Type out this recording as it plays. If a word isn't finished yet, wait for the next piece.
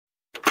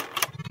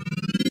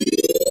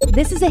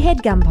This is a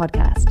HeadGum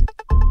podcast.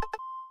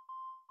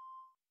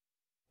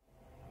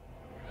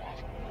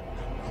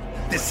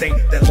 This ain't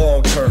that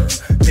long-term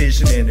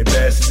vision and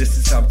invest. This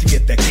is time to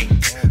get that cake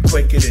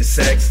quicker than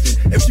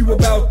Sexton. If you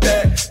about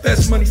that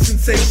fast money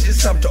sensation,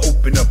 it's time to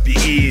open up your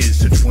ears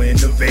to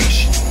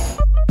Twinnovation.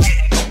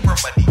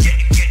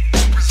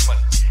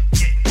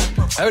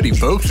 Howdy,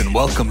 folks, and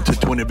welcome to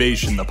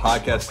Twinnovation, the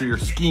podcast for your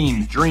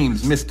schemes,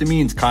 dreams,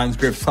 misdemeans, cons,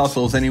 grifts,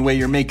 hustles. Any way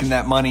you're making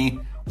that money,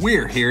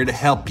 we're here to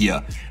help you.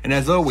 And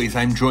as always,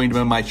 I'm joined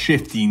by my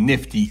shifty,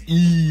 nifty,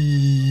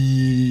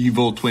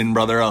 evil twin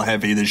brother, El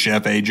Jefe, the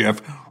Chef,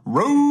 Jeff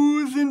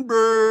Rosenberg.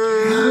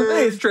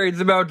 This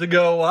trade's about to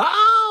go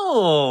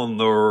on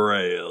the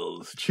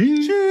rails.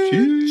 Choo,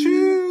 choo,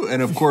 choo.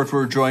 And of course,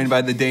 we're joined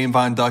by the Dame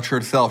Von Dutch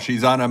herself.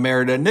 She's Anna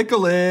Merida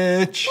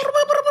Nikolic.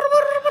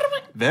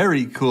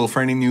 Very cool.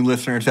 For any new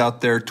listeners out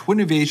there,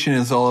 Twinnovation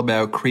is all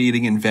about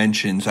creating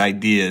inventions,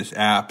 ideas,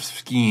 apps,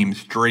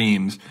 schemes,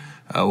 dreams.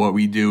 What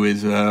we do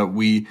is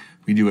we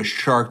do a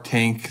Shark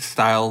Tank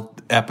style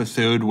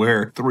episode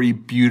where three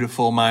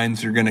beautiful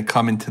minds are going to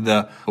come into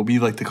what we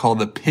like to call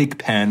the pig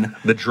pen.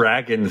 The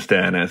dragon's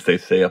den, as they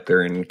say up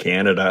there in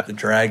Canada. The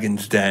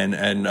dragon's den.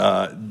 And,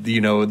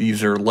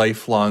 these are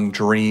lifelong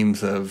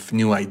dreams of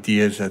new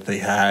ideas that they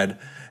had.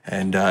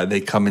 And they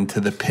come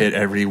into the pit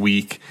every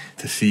week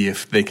to see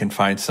if they can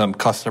find some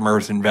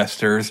customers,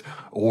 investors,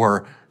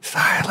 or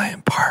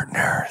silent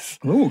partners.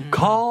 Ooh,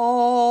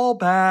 call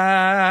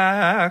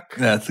back.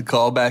 That's a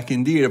callback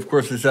indeed. Of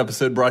course, this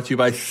episode brought to you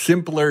by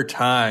Simpler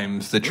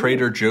Times, the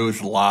Trader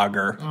Joe's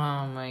lager.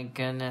 Oh, my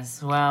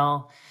goodness.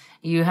 Well,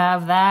 you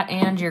have that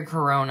and your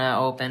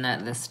Corona open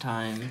at this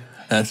time.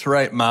 That's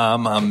right,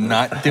 Mom. I'm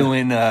not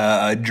doing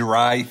a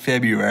dry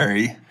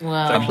February. Well,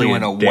 I'm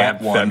doing a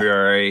wet one.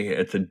 February.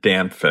 It's a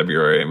damp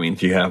February. It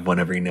means you have one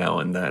every now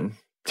and then.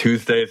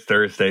 Tuesdays,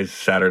 Thursdays,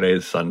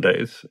 Saturdays,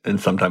 Sundays,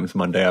 and sometimes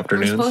Monday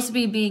afternoons. We're supposed to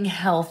be being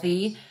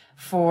healthy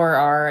for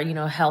our,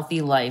 healthy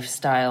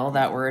lifestyle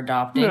that we're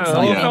adopting. No, so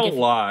don't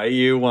lie.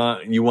 You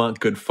want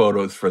good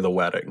photos for the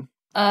wedding.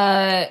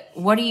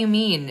 What do you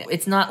mean?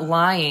 It's not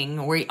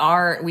lying.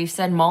 We've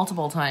said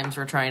multiple times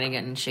we're trying to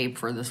get in shape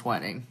for this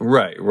wedding.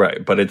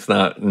 Right. But it's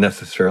not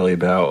necessarily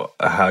about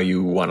how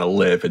you want to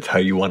live. It's how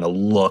you want to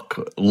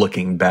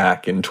looking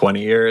back in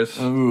 20 years.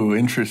 Ooh,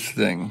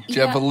 interesting. Yeah.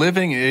 Jeff,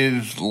 living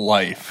is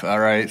life, all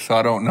right? So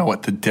I don't know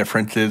what the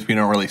difference is. We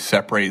don't really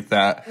separate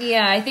that.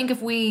 Yeah, I think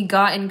if we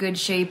got in good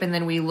shape and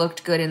then we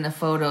looked good in the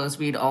photos,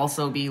 we'd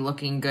also be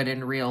looking good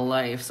in real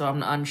life. So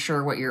I'm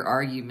unsure what your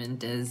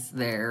argument is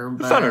there.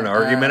 But, it's not an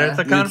argument. It's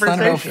a conversation. It's not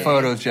about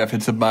photos, Jeff.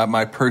 It's about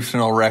my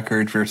personal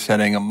record for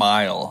setting a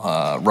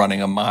mile,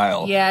 running a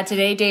mile. Yeah,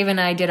 today Dave and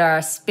I did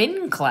our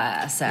spin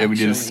class, actually. Yeah, we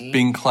did a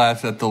spin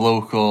class at the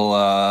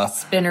local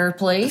spinner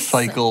place.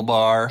 Cycle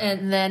bar.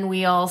 And then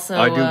we also...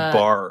 I do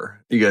bar.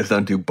 You guys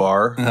don't do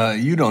bar?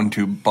 You don't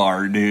do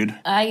bar, dude.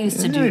 I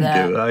used to do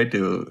that. I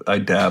do. I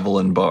dabble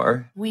in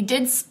bar. We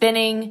did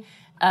spinning.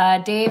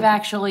 Dave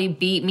actually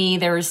beat me.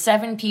 There were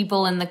 7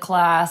 people in the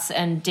class,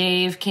 and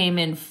Dave came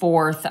in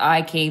 4th.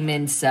 I came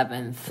in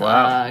 7th.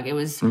 Wow. It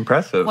was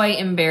impressive. Quite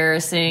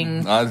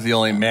embarrassing. I was the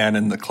only man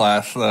in the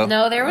class, though.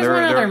 No, there was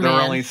one other man. There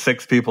were only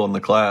 6 people in the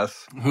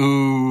class.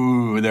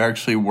 Ooh, there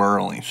actually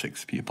were only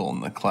 6 people in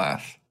the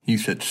class. You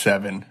said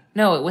 7.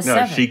 No, it was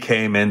 7. No, she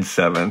came in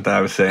 7th. I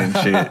was saying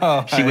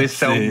she was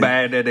so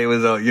bad that it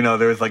was,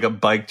 there was like a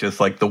bike just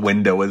like the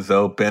window was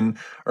open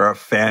or a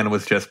fan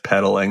was just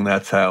pedaling.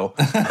 That's how.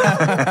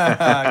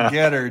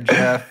 Get her,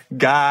 Jeff.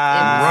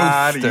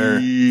 God. Roaster.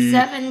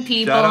 7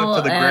 people. Shout out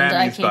to the and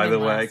I Grammys, came by the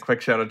in way. last.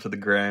 Quick shout out to the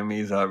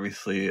Grammys.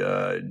 Obviously,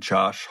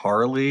 Josh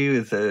Hawley.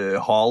 Is it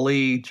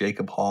Hawley?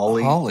 Jacob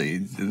Hawley? Hawley,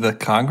 the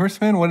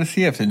congressman? What does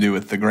he have to do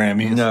with the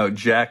Grammys? No,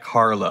 Jack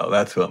Harlow.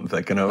 That's who I'm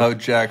thinking of. Oh,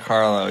 Jack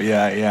Harlow.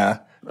 Yeah.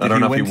 I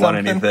don't know if he won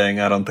anything.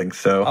 I don't think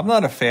so. I'm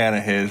not a fan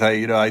of his.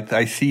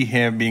 I see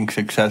him being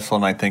successful,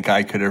 and I think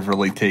I could have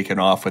really taken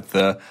off with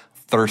the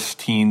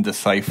Thirsteen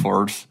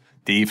Deciphers,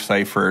 Dave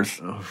Ciphers.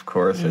 Of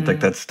course. I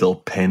think that's still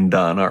pinned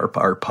on our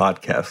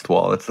podcast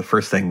wall. That's the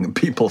first thing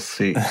people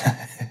see.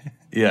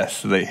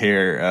 Yes, they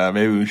hear.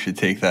 Maybe we should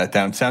take that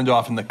down. Sound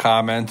off in the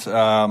comments.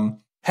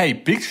 Hey,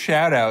 big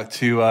shout out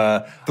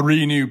to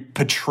 3 new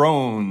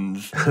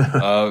patrons.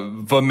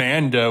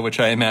 Vamanda, which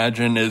I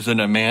imagine is an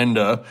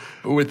Amanda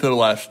with the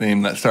last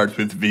name that starts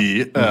with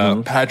V.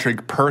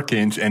 Patrick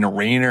Perkins and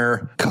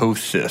Rainer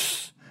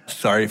Kosis.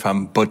 Sorry if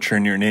I'm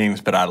butchering your names,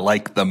 but I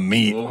like the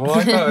meat. Well,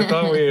 I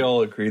thought we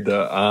all agreed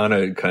that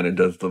Anna kind of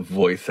does the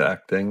voice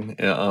acting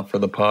for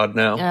the pod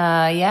now.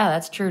 Yeah,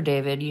 that's true,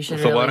 David. You should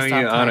So really why don't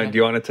stop you, Anna, playing. do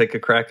you want to take a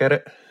crack at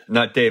it?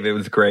 Not Dave, it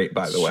was great,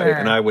 by the way. Sure.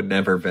 And I would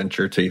never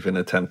venture to even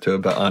attempt to,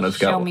 but Anna's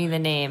got Show me the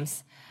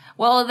names.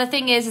 Well, the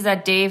thing is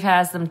that Dave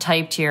has them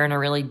typed here in a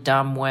really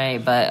dumb way,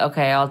 but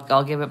okay,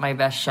 I'll give it my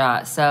best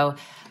shot. So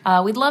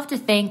we'd love to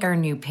thank our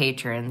new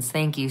patrons.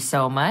 Thank you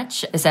so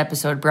much. This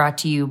episode brought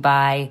to you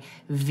by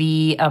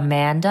V.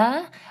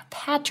 Amanda,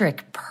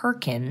 Patrick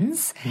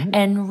Perkins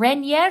and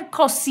Renier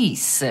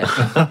Cossis. You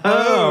got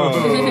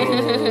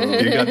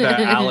that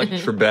Alex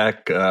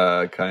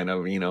Trebek kind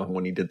of,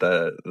 when he did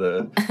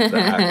the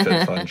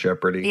accents on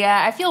Jeopardy.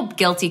 Yeah, I feel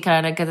guilty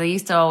kind of because I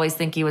used to always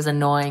think he was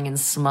annoying and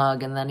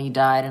smug, and then he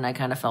died, and I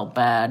kind of felt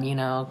bad,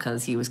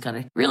 because he was kind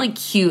of really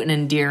cute and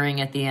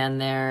endearing at the end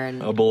there.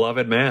 And a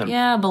beloved man.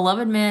 Yeah,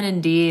 beloved man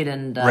indeed.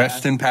 And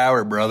rest in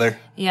power, brother.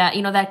 Yeah,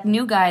 that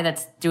new guy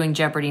that's doing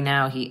Jeopardy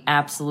now, he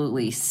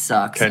absolutely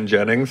sucks. Ken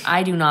Jennings?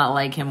 I do not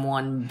like him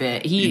one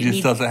bit. He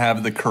just doesn't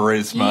have the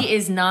charisma. He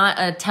is not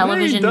a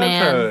television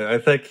man. I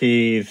think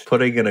he's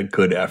putting in a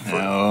good effort.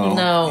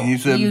 No,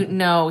 he's a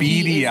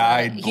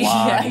beady-eyed blonde.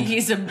 Yeah,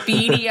 he's a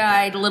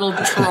beady-eyed little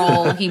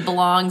troll. He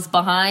belongs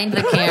behind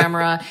the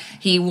camera.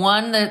 He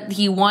won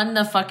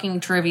the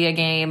fucking trivia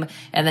game,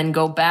 and then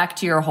go back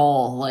to your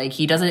hole. Like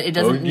he doesn't. It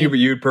doesn't.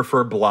 You'd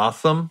prefer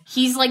Blossom?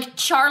 He's like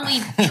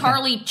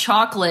Charlie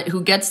Chocolate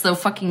who gets the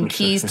fucking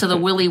keys to the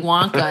Willy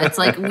Wonka. It's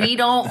like we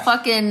don't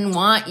fucking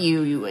want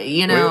you.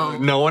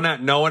 No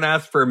one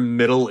asked for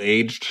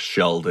middle-aged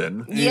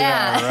Sheldon.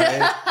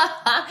 Yeah.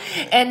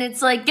 Right. And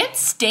it's like, get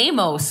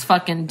Stamos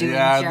fucking doing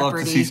Jeopardy. I'd love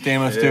to see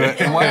Stamos do it.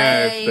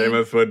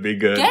 Stamos would be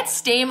good. Get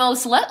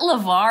Stamos. Let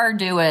LeVar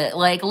do it.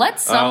 Like, let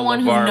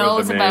someone who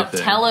knows about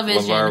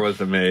television. LeVar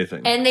was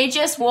amazing. And they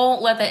just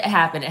won't let that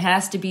happen. It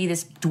has to be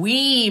this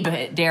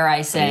dweeb, dare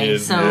I say.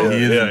 He's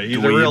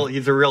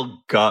a real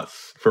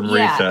Gus from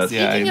Recess.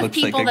 Speaking of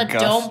people that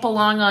don't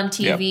belong on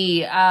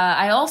TV,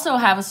 I also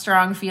have a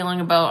strong feeling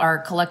about our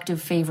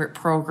collective favorite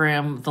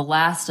program, The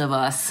Last of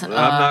Us. I'm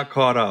not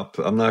caught up.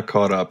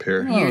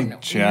 here.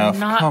 Jeff,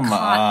 come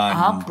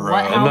on, bro.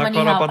 I'm not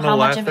caught up on the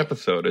last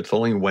episode. It's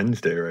only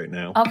Wednesday right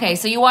now. Okay,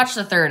 so you watched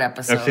the third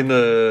episode. I've seen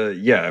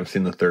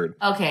the third.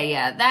 Okay,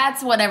 yeah,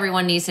 that's what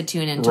everyone needs to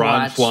tune in to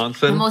Ron watch.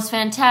 Swanson. The most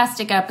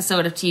fantastic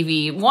episode of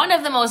TV. One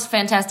of the most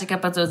fantastic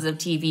episodes of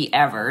TV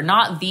ever.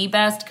 Not the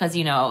best, because,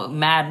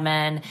 Mad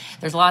Men.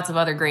 There's lots of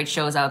other great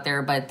shows out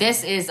there, but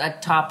this is a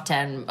top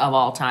 10 of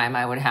all time,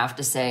 I would have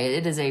to say.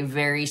 It is a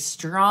very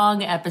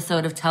strong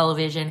episode of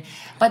television,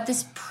 but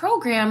this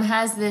program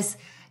has this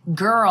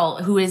girl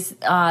who is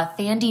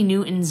Thandie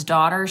Newton's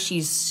daughter.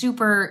 She's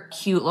super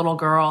cute little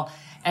girl,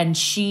 and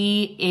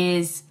she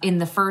is in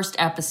the first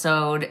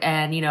episode,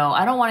 and,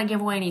 I don't want to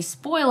give away any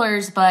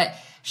spoilers, but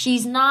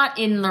she's not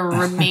in the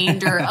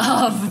remainder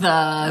of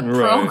the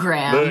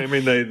program. I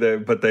mean,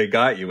 they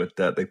got you with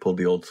that. They pulled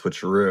the old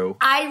switcheroo.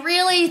 I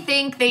really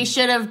think they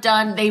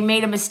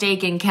made a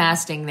mistake in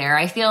casting there.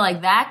 I feel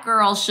like that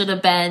girl should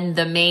have been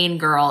the main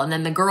girl, and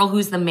then the girl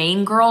who's the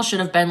main girl should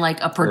have been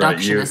like a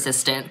production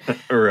assistant.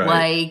 Right.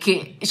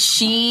 Like,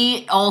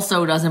 she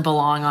also doesn't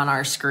belong on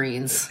our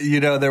screens.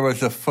 There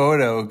was a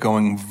photo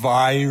going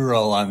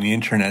viral on the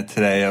internet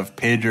today of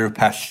Pedro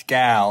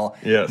Pascal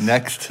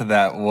next to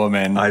that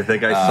woman. I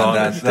think I saw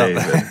this,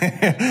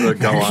 David.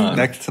 Go on.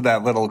 Next to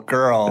that little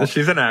girl.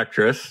 She's an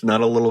actress, not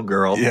a little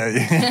girl.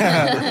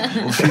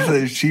 Yeah.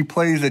 She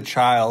plays a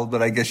child,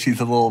 but I guess she's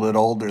a little bit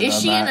older than that.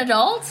 Is she an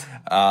adult?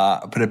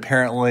 But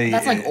apparently...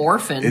 That's like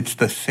Orphan. It's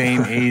the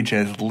same age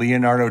as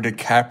Leonardo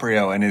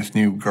DiCaprio and his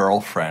new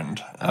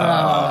girlfriend.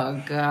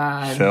 Oh,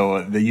 God. So,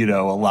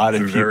 a lot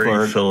of people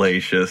are...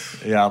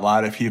 salacious. Yeah, a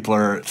lot of people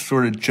are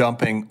sort of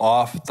jumping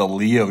off the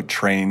Leo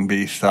train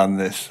based on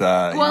this.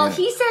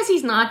 He says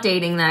he's not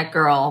dating that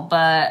girl,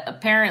 but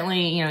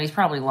apparently, he's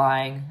probably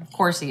lying. Of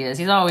course he is.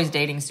 He's always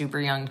dating super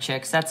young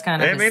chicks. That's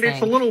kind of his thing.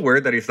 It's a little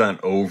weird that he's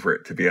not over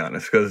it, to be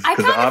honest, because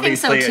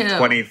obviously a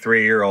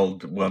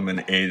 23-year-old woman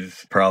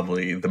is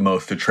probably the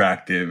most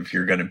attractive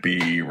you're going to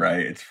be,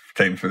 right? It's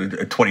same for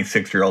a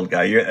 26-year-old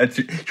guy. It's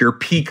your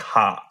peak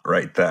hot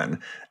right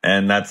then,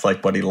 and that's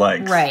like what he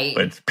likes. Right.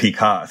 But it's peak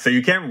hot, so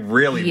you can't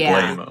really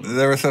blame him.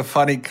 There was a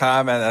funny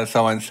comment that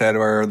someone said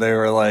where they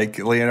were like,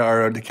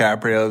 Leonardo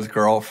DiCaprio's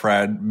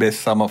girlfriend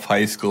missed some of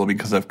high school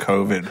because of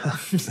COVID.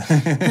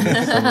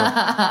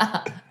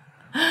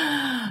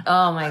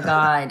 Oh my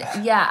God.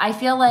 Yeah, I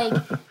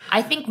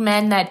think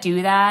men that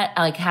do that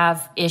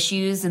have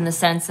issues in the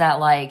sense that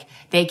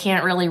they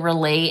can't really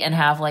relate and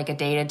have a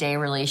day-to-day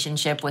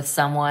relationship with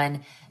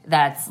someone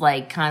that's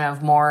kind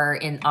of more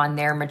on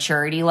their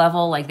maturity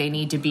level. They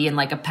need to be in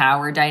a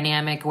power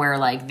dynamic where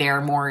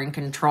they're more in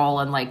control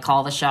and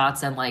call the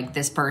shots, and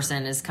this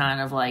person is kind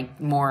of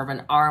more of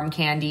an arm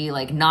candy,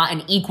 not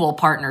an equal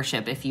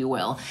partnership, if you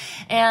will.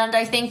 And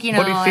I think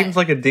but he seems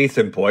like a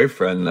decent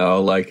boyfriend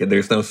though.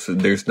 There's no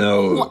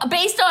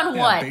based on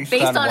what?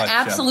 Based on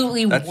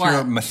absolutely that's what?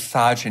 Your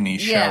misogyny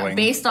showing. Yeah,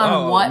 based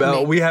on what?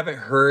 Well, we haven't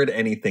heard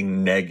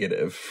anything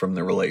negative from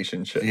the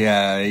relationship.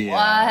 Yeah.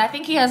 I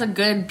think he has a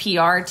good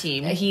PR our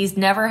team. He's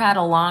never had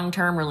a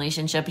long-term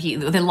relationship.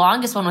 The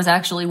longest one was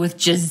actually with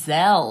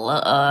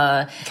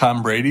Giselle.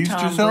 Tom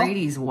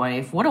Brady's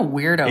wife. What a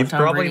weirdo. He's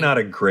probably not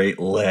a great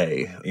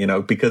lay,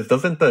 because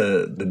doesn't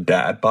the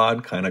dad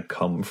bod kind of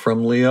come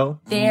from Leo?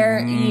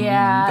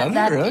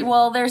 Really?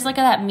 Well, there's like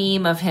that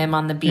meme of him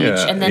on the beach,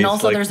 and then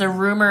also there's a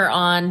rumor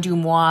on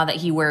Dumois that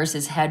he wears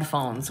his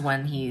headphones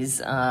when he's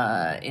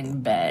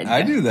in bed.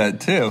 I do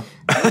that too.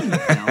 You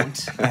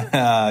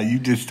don't. You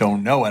just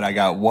don't know it. I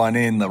got one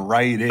in the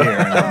right ear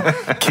and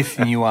I'm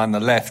kissing you on the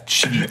left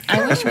cheek.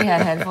 I wish we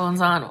had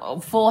headphones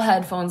on, full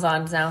headphones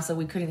on now, so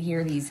we couldn't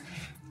hear these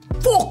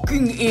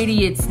fucking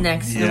idiots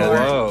next door.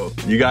 Whoa.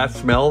 You guys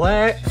smell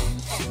that?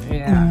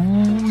 Yeah.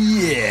 Ooh,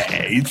 yeah.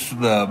 It's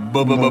the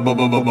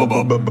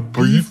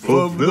beef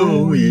of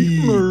the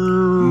week.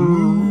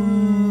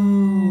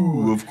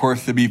 Of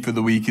course, the Beef of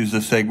the Week is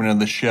a segment of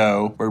the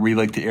show where we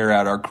like to air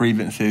out our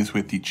grievances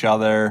with each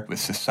other, with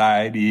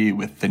society,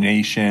 with the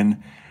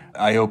nation.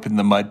 I open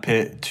the mud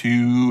pit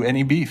to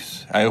any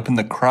beefs. I open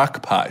the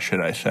crock pot, should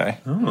I say.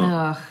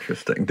 Oh,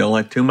 interesting. Don't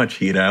let too much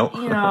heat out.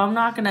 I'm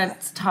not going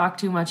to talk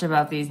too much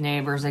about these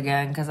neighbors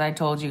again because I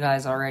told you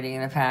guys already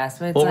in the past.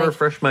 But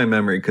refresh my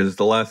memory because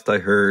the last I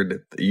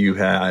heard, you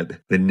had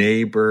the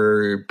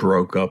neighbor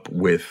broke up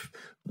with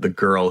the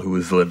girl who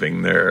was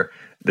living there.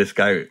 This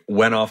guy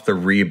went off the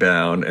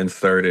rebound and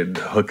started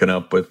hooking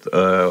up with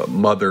a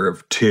mother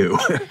of two.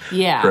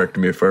 Yeah. Correct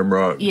me if I'm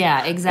wrong.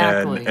 Yeah,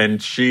 exactly.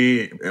 And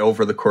she,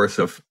 over the course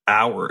of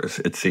hours,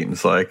 it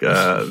seems like,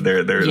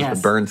 the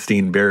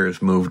Bernstein Bears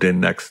moved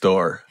in next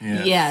door.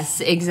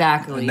 Yes,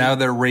 exactly. And now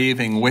they're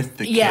raving with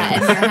the kids.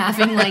 Yeah,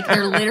 and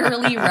they're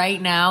literally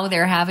right now,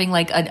 they're having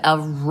like a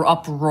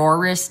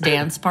uproarious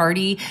dance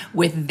party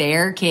with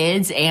their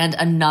kids and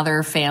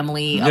another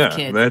family of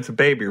kids. That's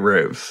baby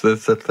raves.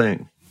 That's the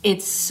thing.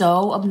 It's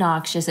so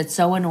obnoxious. It's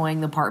so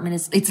annoying. The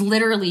apartment it's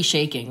literally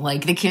shaking.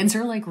 Like the kids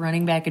are like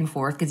running back and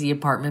forth because the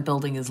apartment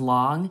building is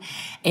long.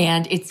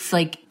 And it's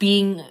like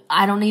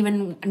I don't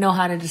even know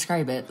how to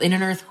describe it, in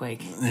an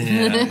earthquake.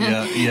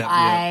 Yeah.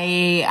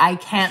 I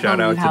can't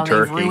believe how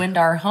they've ruined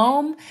our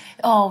home.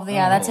 Oh,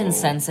 yeah, that's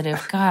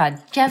insensitive.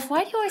 God. Jeff,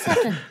 why do you always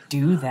have to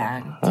do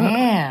that?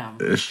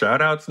 Damn.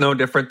 Shout out's no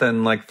different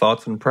than like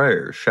thoughts and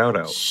prayers. Shout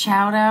out.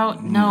 Shout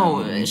out?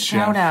 No,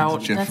 shout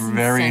out. Jeff, that's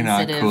very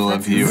not cool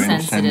of you.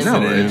 Insensitive.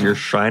 No, you're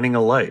shining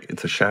a light.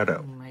 It's a shout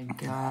out. Oh my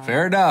God.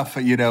 Fair enough.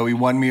 He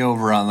won me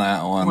over on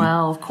that one.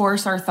 Well, of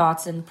course, our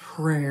thoughts and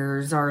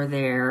prayers are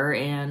there,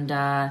 and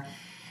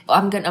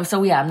I'm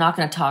not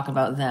gonna talk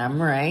about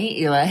them, right?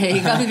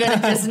 I'm gonna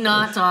just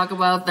not talk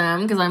about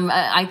them because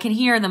I can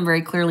hear them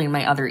very clearly in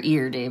my other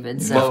ear,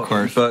 David. So. Well, of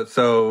course. But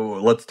so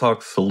let's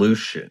talk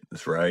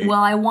solutions, right? Well,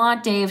 I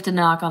want Dave to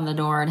knock on the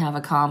door and have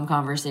a calm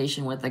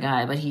conversation with the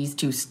guy, but he's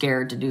too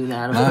scared to do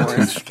that. I'm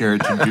too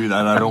scared to do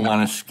that. I don't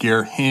want to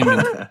scare him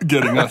into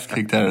getting us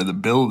kicked out of the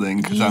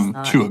building because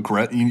I'm too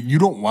aggressive. You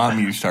don't want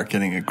me to start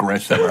getting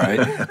aggressive,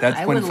 right?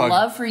 I would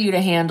love for you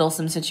to handle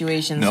some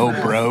situations. No,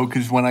 bro,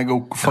 because when I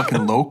go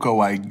fucking loco,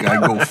 I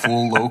go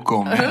full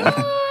loco, man.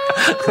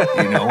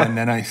 And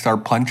then I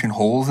start punching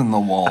holes in the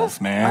walls,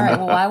 man. All right,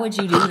 well, why would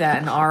you do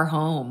that in our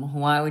home?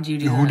 Why would you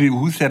do that?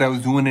 Who said I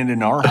was doing it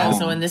in our home?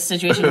 So in this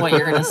situation,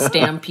 you're going to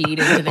stampede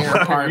into their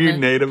apartment? Are you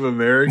Native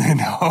American?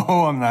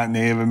 No, I'm not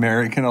Native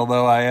American,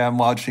 although I am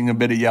watching a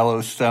bit of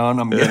Yellowstone.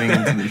 I'm getting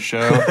into the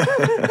show.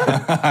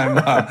 I'm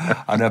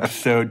on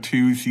episode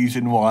 2,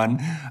 season 1.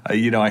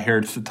 I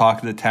heard it's the talk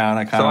of the town.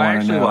 I kind of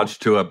want to know. I actually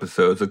watched 2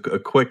 episodes. A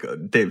quick,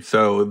 Dave.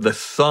 So the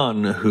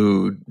son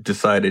who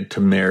decided to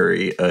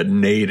marry a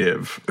native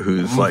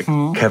who's like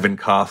Kevin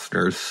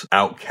Costner's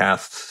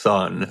outcast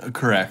son.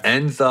 Correct.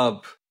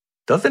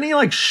 Doesn't he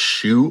like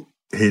shoot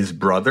his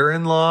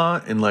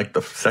brother-in-law in like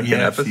the second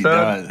episode? He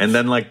does. And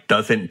then like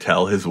doesn't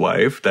tell his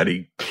wife that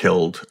he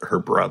killed her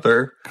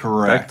brother?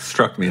 Correct. That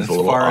struck me as a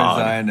little odd. As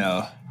far as I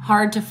know.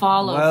 Hard to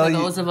follow for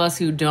those of us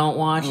who don't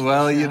watch.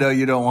 Well, you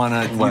don't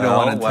want to.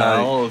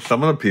 Well,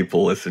 some of the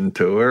people listen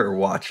to it or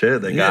watch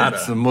it.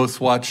 It's the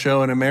most watched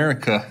show in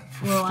America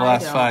for the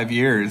last 5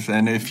 years.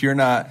 And if you're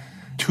not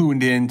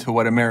tuned in to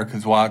what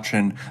America's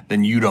watching,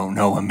 then you don't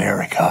know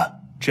America.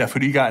 Jeff,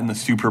 what do you got in the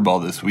Super Bowl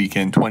this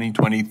weekend?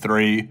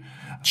 2023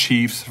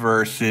 Chiefs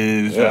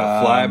versus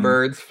fly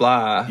birds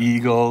fly.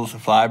 Eagles.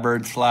 Fly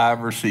birds fly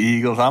versus the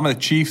Eagles. I'm a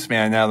Chiefs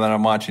fan now that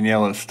I'm watching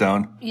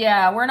Yellowstone.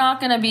 Yeah, we're not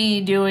going to be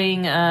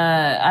doing.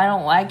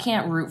 I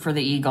can't root for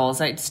the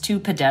Eagles. It's too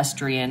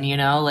pedestrian,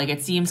 Like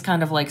it seems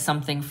kind of like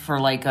something for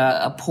like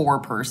a poor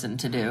person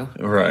to do.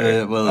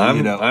 Right.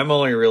 I'm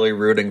only really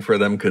rooting for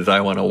them because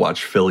I want to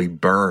watch Philly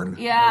burn.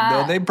 Yeah.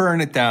 No, they burn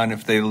it down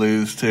if they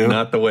lose too.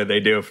 Not the way they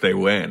do if they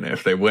win.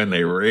 If they win,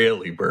 they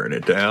really burn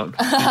it down.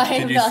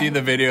 Did you see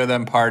the video of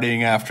them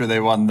partying after they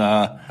won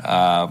the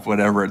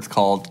whatever it's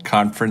called,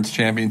 conference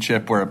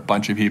championship, where a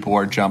bunch of people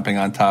were jumping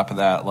on top of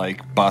that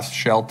like bus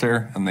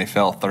shelter and they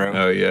fell through.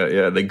 Oh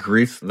yeah. They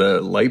greased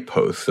the light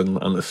posts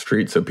on the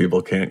street so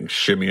people can't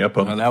shimmy up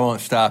them. Well, that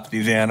won't stop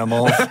these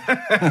animals.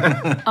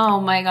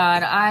 Oh my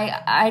God,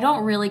 I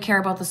don't really care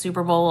about the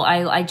Super Bowl.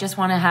 I just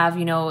want to have,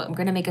 I'm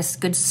going to make a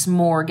good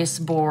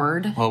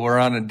smorgasbord. Well, we're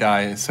on a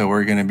diet, so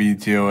we're going to be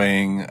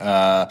doing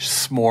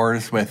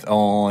s'mores with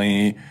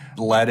only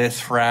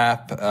lettuce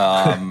wrap,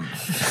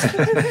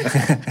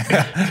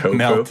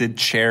 melted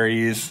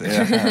cherries.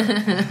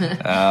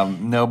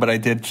 No, but I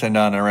did send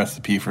on a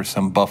recipe for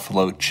some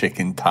buffalo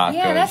chicken tacos.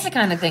 Yeah, that's the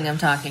kind of thing I'm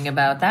talking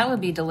about. That would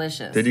be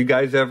delicious. Did you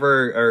guys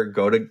ever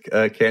go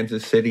to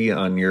Kansas City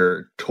on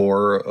your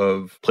tour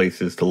of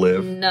places to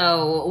live?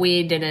 No,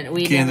 we didn't.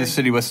 Kansas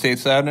City, what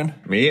state's that in?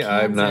 Me?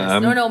 Kansas.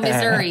 No,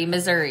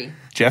 Missouri.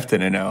 Jeff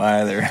didn't know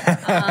either.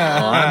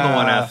 I'm the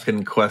one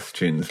asking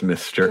questions,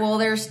 mister. Well,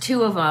 there's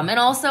two of them. And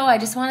also, I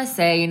just want to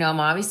say, I'm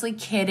obviously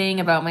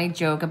kidding about my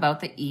joke about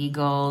the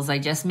Eagles. I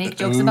just make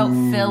jokes about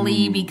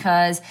Philly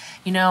because,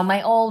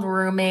 my old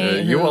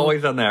roommate. You're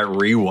always on that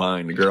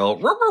rewind, girl.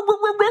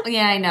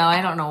 Yeah, I know.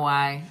 I don't know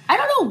why.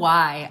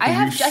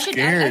 I should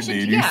scared.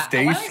 You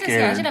stay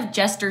scared. I should have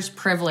jester's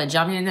privilege.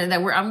 I mean,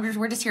 that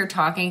we're just here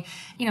talking,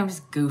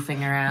 just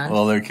goofing around.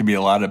 Well,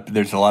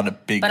 there's a lot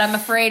of big. But I'm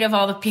afraid of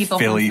all the people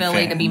Philly from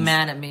Philly to be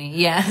mad at me.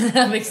 Yeah,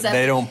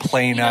 they don't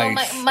play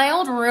nice. My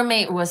old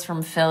roommate was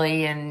from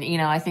Philly, and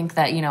I think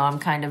that I'm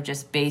kind of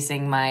just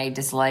basing my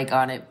dislike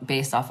on it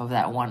based off of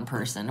that one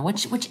person,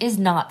 which is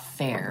not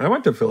fair. I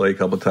went to Philly a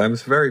couple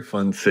times. Very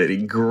fun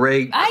city.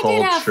 Great culture. I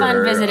did have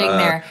fun visiting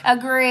there. A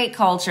great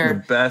culture.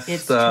 The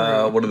best.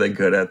 What are they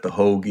good at? The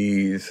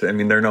hoagies. I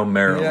mean, they're no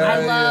Maryland.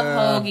 I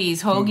love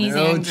hoagies. Hoagies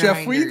and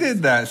Jeff, we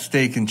did that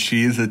steak and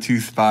cheese at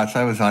 2 spots.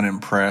 I was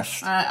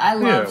unimpressed. I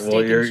love steak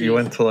and cheese. You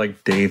went to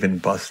like Dave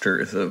and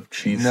Buster's of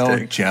cheese No,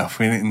 steak. Jeff,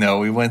 we didn't know.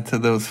 We went to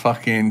those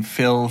fucking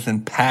Phil's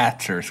and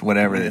Pat's or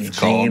whatever it's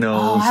called.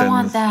 Geno's. I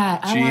want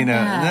that.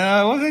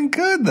 No, it wasn't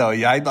good though.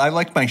 Yeah, I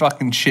like my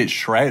fucking shit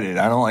shredded.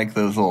 I don't like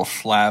those little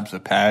slabs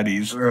of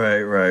patties.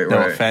 Right.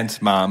 No offense,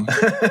 Mom.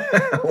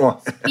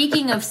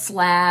 Speaking of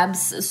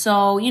slabs,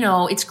 so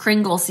it's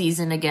Kringle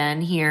season again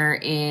here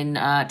in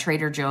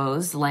Trader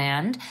Joe's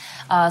land.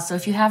 So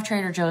if you have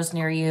Trader Joe's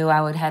near you,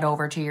 I would head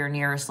over to your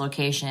nearest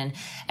location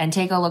and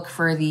take a look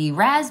for the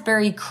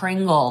Raspberry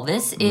Kringle.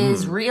 This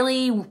is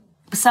really,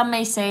 some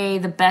may say,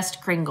 the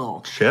best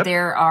Kringle. Chip?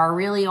 There are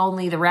really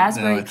only the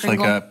Raspberry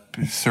Kringle. It's like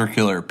a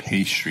circular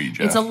pastry,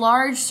 Jeff. It's a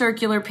large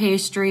circular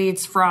pastry.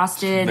 It's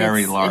frosted.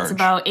 Very large. It's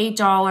about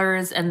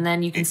 $8, and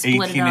then you can split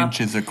it up. 18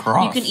 inches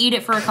across. You can eat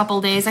it for a couple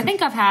days. I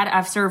think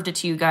I've served it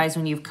to you guys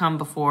when you've come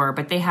before,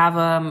 but they have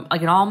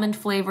like an almond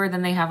flavor,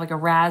 then they have like a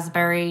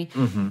raspberry,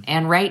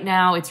 and right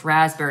now it's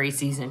raspberry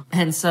season.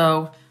 And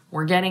so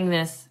we're getting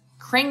this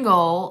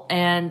Kringle,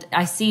 and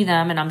I see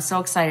them, and I'm so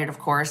excited, of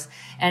course.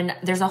 And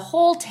there's a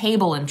whole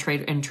table in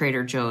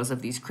Trader Joe's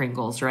of these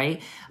Kringles, right?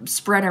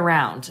 Spread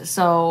around.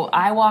 So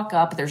I walk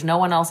up, there's no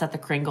one else at the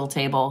Kringle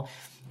table,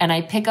 and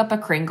I pick up a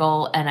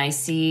Kringle, and I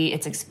see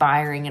it's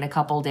expiring in a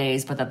couple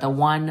days, but that the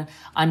one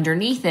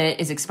underneath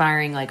it is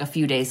expiring like a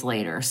few days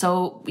later.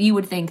 So you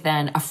would think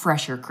then a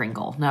fresher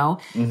Kringle, no?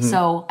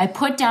 So I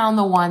put down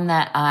the one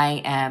that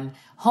I am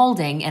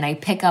holding, and I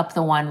pick up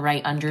the one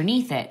right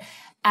underneath it.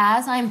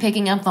 As I'm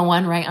picking up the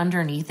one right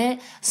underneath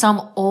it,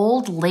 some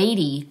old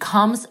lady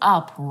comes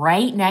up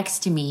right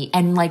next to me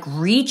and like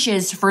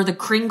reaches for the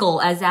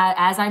Kringle as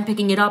I'm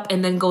picking it up,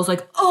 and then goes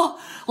like,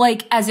 oh,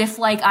 like as if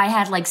like I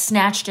had like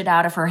snatched it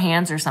out of her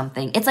hands or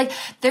something. It's like,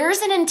 there's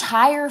an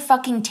entire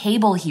fucking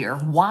table here.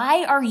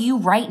 Why are you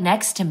right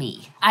next to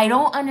me? I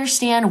don't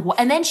understand.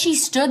 And then she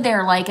stood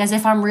there like as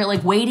if I'm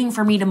like waiting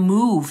for me to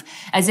move,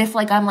 as if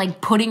like I'm like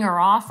putting her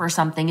off or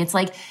something. It's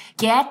like,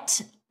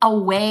 get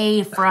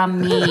away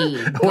from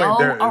me. Go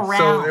around.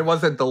 So it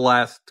wasn't the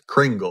last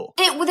Kringle.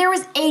 There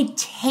was a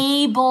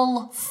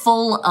table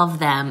full of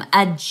them.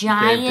 A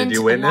giant,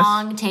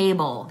 long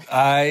table.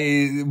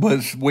 I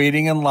was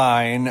waiting in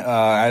line,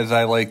 as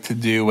I like to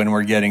do when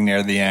we're getting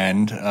near the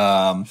end.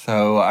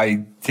 So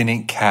I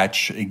didn't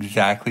catch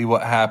exactly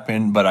what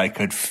happened, but I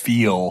could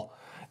feel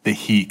the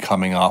heat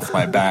coming off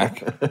my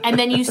back. And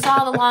then you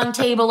saw the long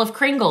table of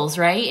Kringles,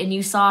 right? And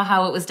you saw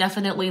how it was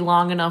definitely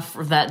long enough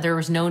that there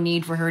was no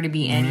need for her to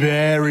be in.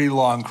 Very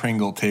long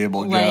Kringle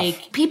table,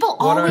 like, Jeff. People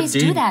always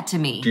do that to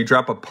me. Do you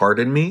drop a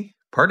pardon me?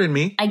 Pardon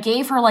me? I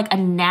gave her like a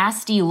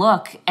nasty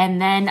look,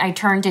 and then I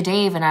turned to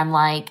Dave and I'm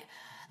like,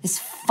 this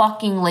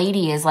fucking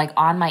lady is like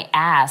on my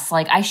ass.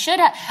 Like I should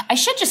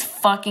just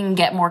fucking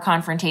get more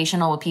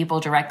confrontational with people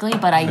directly,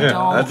 but I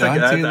don't.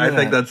 I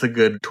think that's a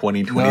good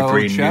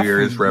 2023 New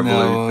Year's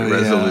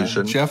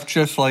resolution. Yeah. Jeff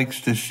just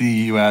likes to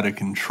see you out of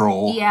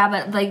control. Yeah,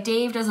 but like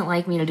Dave doesn't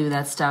like me to do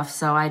that stuff,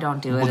 so I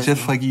don't do it. Well,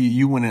 just like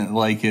you wouldn't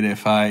like it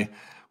if I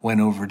went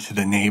over to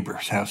the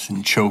neighbor's house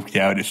and choked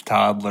out his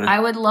toddler. I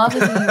would love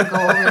if you would go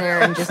over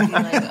there and just be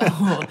like,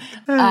 oh.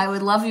 I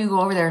would love if you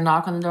go over there and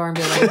knock on the door and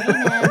be like,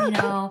 hey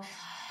man,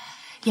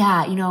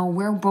 yeah,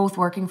 we're both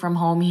working from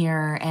home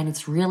here and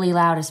it's really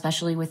loud,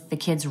 especially with the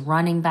kids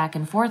running back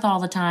and forth all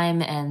the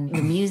time and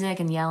the music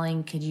and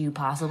yelling. Could you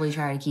possibly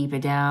try to keep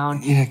it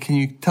down? Yeah, can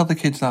you tell the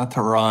kids not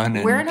to run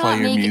and play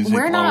your music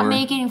We're not lower?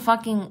 making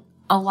fucking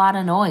a lot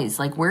of noise.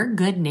 Like, we're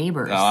good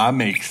neighbors. Oh, I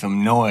make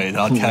some noise.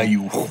 I'll tell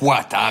you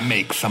what, I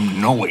make some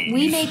noise.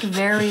 We make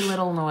very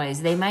little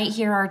noise. They might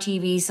hear our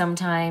TV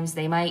sometimes.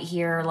 They might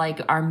hear,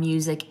 like, our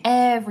music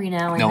every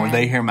now and then. No,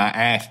 they hear my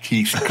ass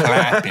cheeks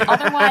clapping.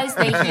 Otherwise,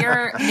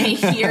 they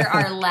hear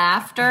our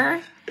laughter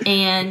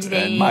and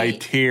my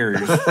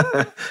tears.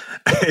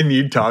 And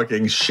you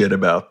talking shit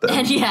about them.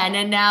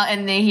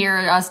 And they hear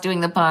us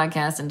doing the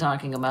podcast and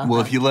talking about them.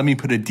 If you let me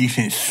put a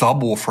decent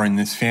subwoofer in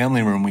this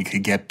family room, we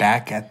could get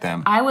back at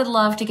them. I would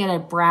love to get a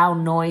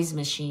brown noise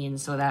machine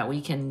so that we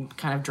can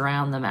kind of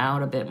drown them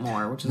out a bit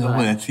more. Which is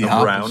that's the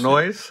opposite. Brown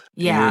noise?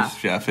 Yeah. Yes,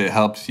 Jeff. It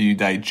helps you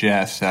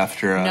digest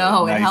after a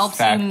nice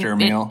factor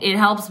meal. It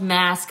helps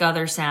mask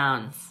other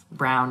sounds.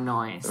 Brown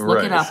noise.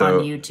 Look it up on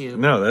YouTube.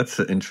 No, that's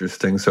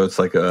interesting. So it's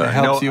like it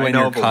helps you when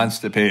you're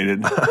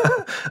constipated.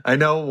 I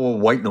know a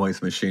white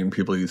noise machine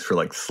people use for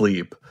like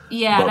sleep.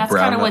 Yeah, that's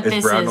kind of what this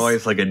is. Is brown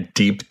noise like a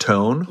deep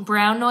tone?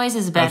 Brown noise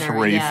is better.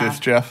 That's racist,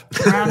 Jeff.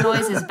 Brown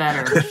noise is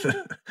better.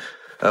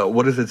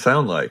 What does it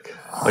sound like?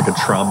 Like a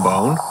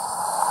trombone?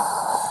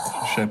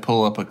 Should I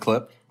pull up a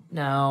clip?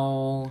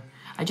 No.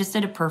 I just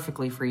did it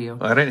perfectly for you.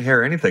 I didn't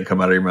hear anything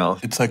come out of your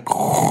mouth. It's like...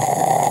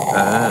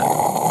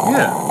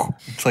 yeah.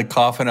 It's like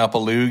coughing up a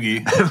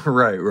loogie.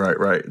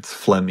 Right. It's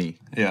phlegmy.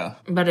 Yeah.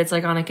 But it's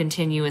like on a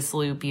continuous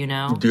loop, Do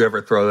you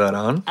ever throw that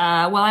on?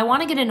 Well, I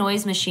want to get a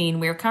noise machine.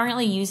 We're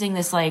currently using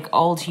this like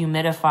old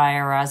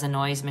humidifier as a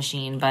noise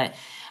machine, but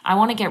I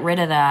want to get rid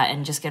of that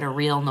and just get a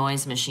real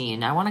noise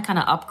machine. I want to kind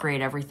of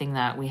upgrade everything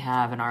that we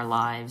have in our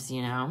lives,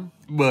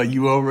 Well,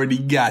 you already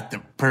got the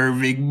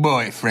perfect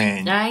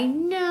boyfriend. I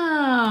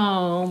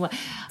know.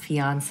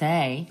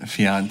 Fiance.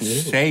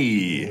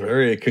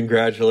 Very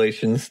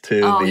congratulations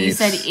to you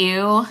said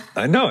ew?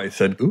 I know, I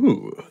said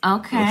ooh.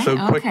 Okay.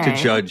 So quick to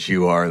judge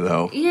you are,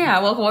 though.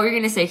 Yeah, well, what were you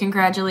going to say?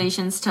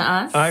 Congratulations to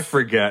us? I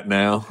forget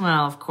now.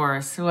 Well, of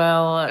course.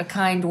 Well, a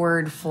kind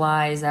word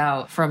flies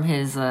out from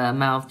his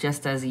mouth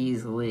just as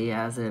easily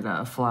as it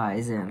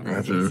flies in.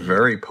 That's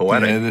very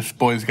poetic. Yeah, this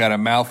boy's got a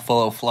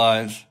mouthful of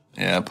flies.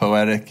 Yeah,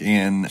 poetic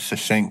and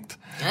succinct.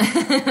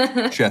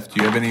 Jeff,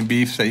 do you have any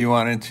beefs that you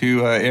wanted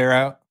to air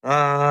out?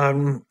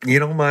 My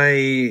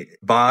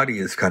body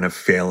is kind of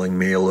failing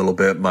me a little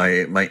bit.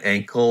 My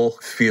ankle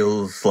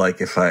feels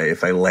like if I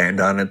land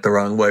on it the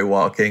wrong way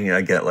walking,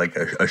 I get like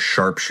a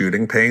sharp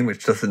shooting pain,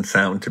 which doesn't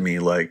sound to me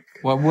like...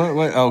 What?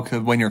 Oh,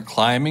 because when you're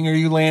climbing, are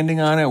you landing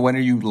on it? When are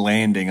you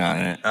landing on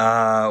it?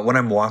 When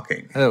I'm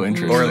walking. Oh,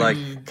 interesting. Or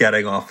like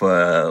getting off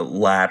a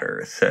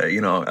ladder. So,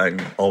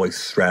 I'm always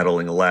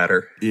straddling a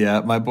ladder.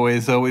 Yeah, my boy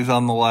is always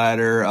on the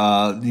ladder.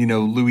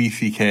 Louis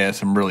C.K. has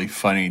some really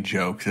funny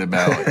jokes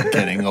about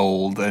getting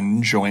old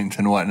and joints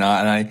and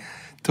whatnot. And I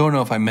don't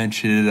know if I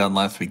mentioned it on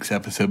last week's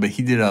episode, but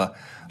he did a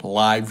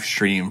live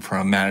stream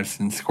from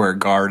Madison Square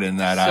Garden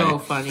that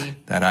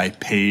I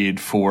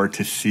paid for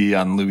to see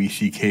on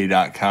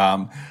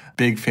louisck.com.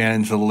 Big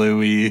fans of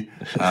Louis.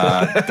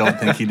 Don't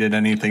think he did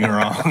anything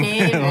wrong.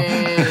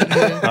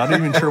 Not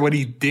even sure what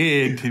he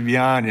did, to be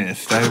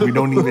honest. We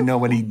don't even know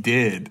what he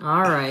did.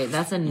 All right,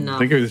 that's enough. I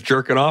think he was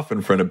jerking off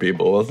in front of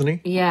people, wasn't he?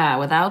 Yeah,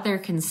 without their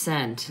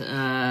consent.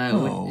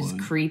 Which is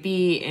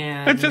creepy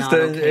and it's just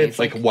it's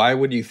like, why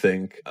would you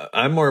think?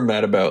 I'm more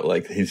mad about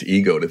like his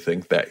ego to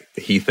think that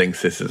he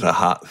thinks this is a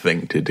hot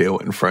thing to do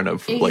in front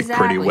of like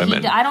pretty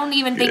women. I don't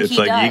even think it's he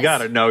like, does. You got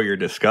to know you're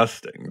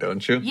disgusting,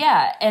 don't you?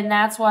 Yeah, and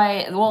that's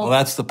why. Well,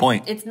 that's the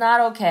point. It's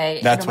not okay.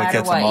 That's no what matter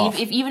gets what. him off.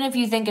 Even if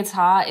you think it's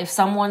hot, if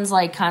someone's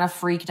like kind of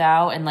freaked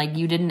out and like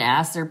you didn't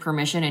ask their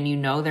permission and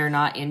they're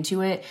not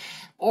into it.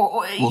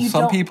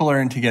 Some people are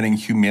into getting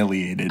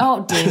humiliated.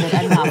 Oh, David,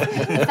 enough.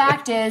 The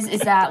fact is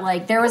that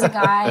like there was a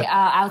guy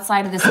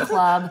outside of this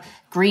club.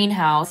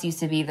 Greenhouse used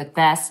to be the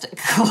best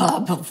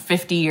club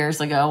 50 years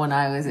ago when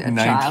I was a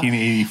child.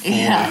 1984.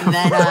 Yeah, and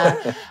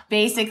then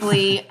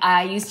basically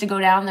I used to go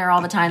down there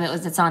all the time.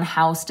 It's on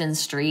Houston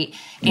Street.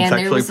 And it's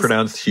actually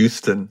pronounced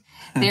Houston.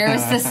 There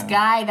was this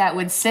guy that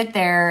would sit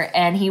there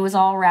and he was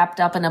all wrapped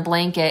up in a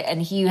blanket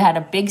and he had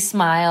a big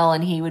smile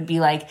and he would be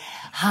like,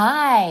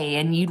 hi,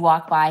 and you'd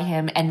walk by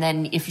him and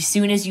then as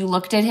soon as you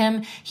looked at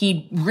him,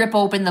 he'd rip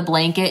open the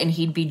blanket and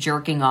he'd be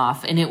jerking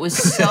off. And it was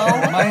so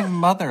my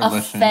mother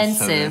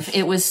offensive.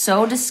 It was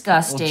so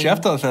disgusting. Well,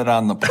 Jeff does that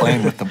on the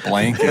plane with the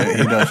blanket.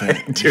 He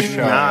doesn't do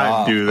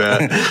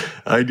that.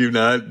 I do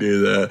not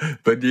do that.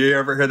 But do you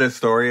ever hear the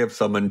story of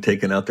someone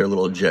taking out their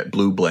little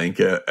JetBlue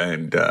blanket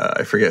and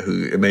I forget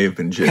who, it may have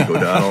been Jake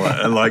O'Donnell,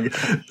 and like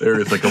there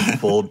was like a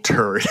full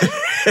turret. Like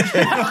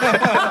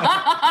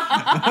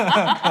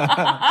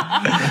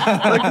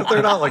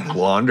they're not like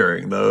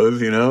laundering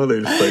those,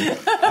 they're just like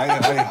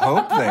I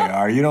hope they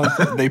are. You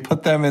don't. They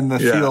put them in the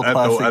steel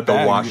plastic at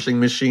the washing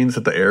machines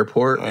at the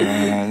airport.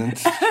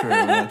 That's true.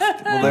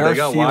 They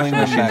got washing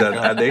machines.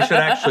 They should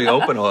actually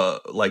open a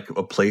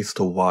place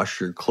to wash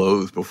your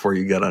clothes before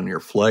you get on your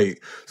flight,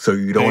 so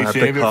you don't have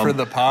to come. For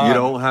the pod. You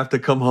don't have to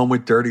come home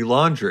with dirty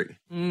laundry.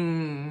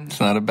 It's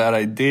not a bad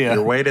idea.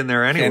 You're waiting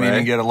there anyway. Can't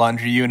even get a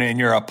laundry unit in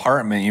your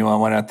apartment. You want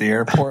one at the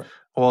airport?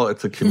 Well,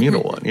 it's a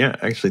communal one. Yeah,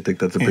 I actually think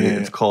that's a pretty.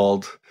 It's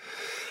called.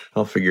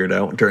 I'll figure it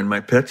out during my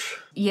pitch.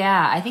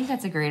 Yeah, I think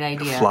that's a great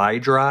idea. Fly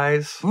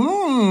dries. Yeah,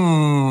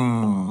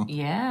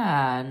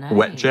 nice.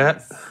 Wet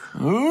jet.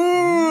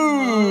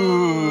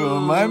 Ooh,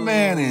 my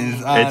man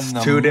is on It's the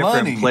two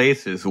different money.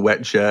 places,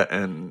 wet jet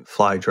and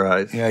fly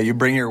dries. Yeah, you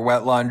bring your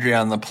wet laundry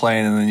on the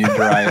plane and then you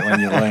dry it when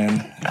you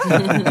land.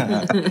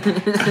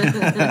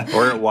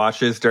 Or it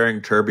washes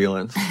during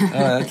turbulence.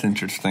 Oh, that's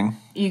interesting.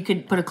 You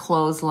could put a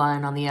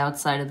clothesline on the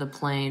outside of the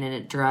plane and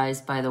it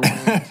dries by the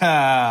wind.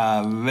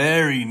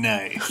 Very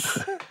nice.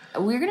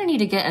 We're going to need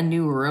to get a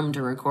new room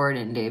to record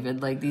in,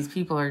 David. Like, these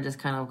people are just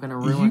kind of going to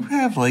ruin. You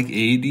have, like,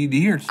 ADD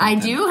or something. I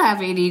do have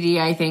ADD,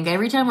 I think.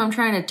 Every time I'm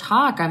trying to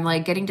talk, I'm,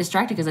 like, getting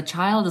distracted because a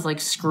child is, like,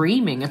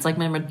 screaming. It's like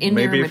my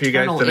inner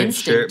maternal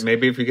instinct.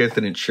 Maybe if you guys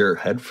didn't share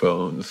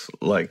headphones,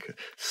 like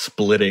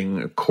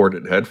splitting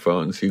corded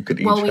headphones, you could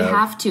each Well, we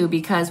have to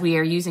because we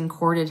are using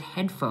corded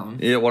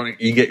headphones. Yeah, why don't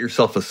you get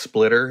yourself a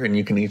splitter and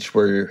you can each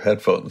wear your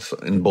headphones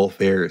in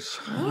both ears.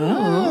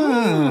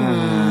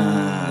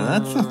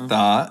 That's a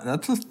thought.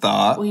 That's a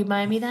thought. Will you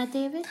buy me that,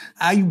 David?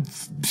 I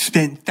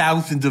spent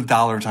thousands of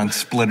dollars on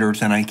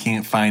splitters and I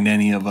can't find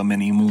any of them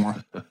anymore.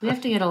 We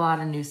have to get a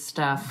lot of new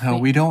stuff. No,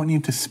 we don't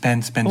need to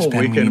spend.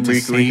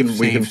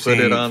 We can put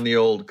it on the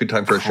old good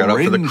time for a shout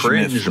out for the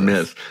cringe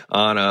miss.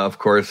 Anna, of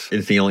course,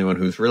 is the only one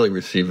who's really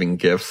receiving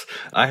gifts.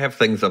 I have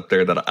things up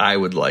there that I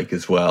would like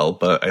as well,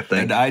 but I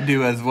think... And I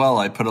do as well.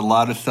 I put a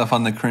lot of stuff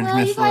on the cringe miss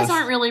list. You guys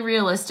aren't really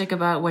realistic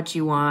about what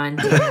you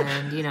want,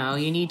 and, you know,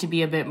 you need to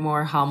be a bit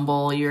more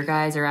humble. Your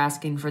guys are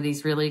asking for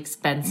these really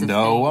expensive things.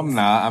 I'm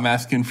not. I'm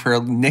asking for a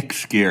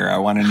Knicks gear. I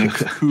want a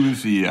Knicks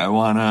koozie. I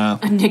want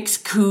a Knicks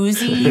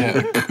koozie? Yeah,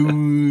 a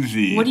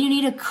koozie. What do you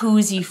need a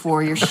koozie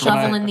for? You're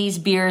shoveling these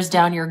beers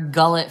down your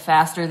gullet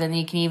faster than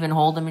you can even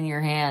hold them in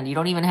your hand. You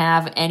don't even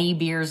have any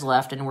beers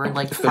left, and we're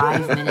like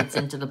 5 minutes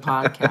into the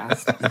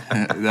podcast.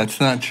 That's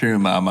not true,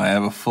 Mom. I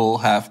have a full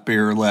half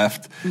beer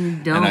left,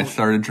 and I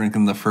started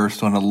drinking the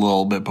first one a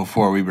little bit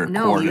before we recorded.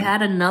 No, you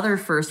had another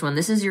first one.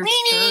 This is your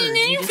third.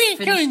 You just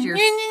finished your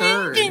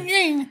third.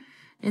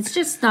 It's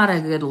just not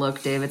a good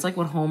look, Dave. It's like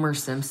what Homer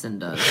Simpson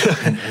does.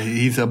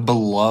 He's a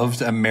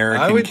beloved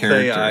American character.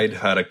 I would say I'd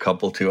had a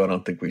couple too. I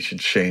don't think we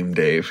should shame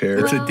Dave here.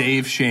 It's a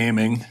Dave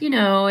shaming. You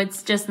know,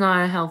 it's just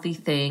not a healthy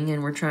thing,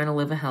 and we're trying to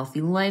live a healthy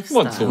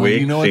lifestyle. Once a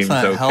week, you know it's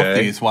not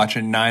healthy. It's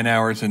watching 9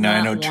 hours of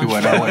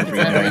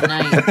 90210 every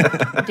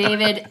night.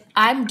 David,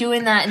 I'm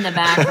doing that in the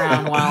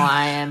background while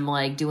I am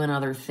like doing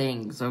other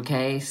things.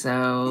 Okay,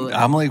 so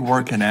I'm like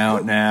working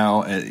out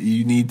now.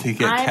 You need to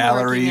get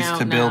calories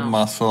to build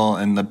muscle,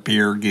 and the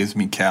beer gives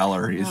me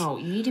calories. No,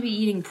 you need to be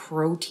eating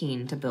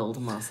protein to build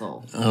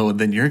muscle. Oh,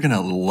 then you're gonna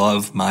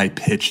love my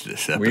pitch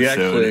this episode. We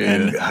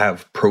actually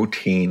have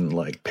protein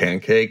like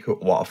pancake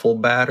waffle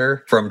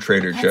batter from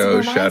Trader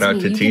Joe's. Shout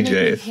out to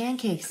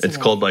TJ's. It's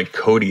called like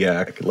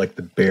Kodiak, like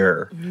the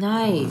bear.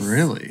 Nice.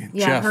 Really?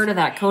 Yeah, Jeff. I've heard of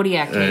that.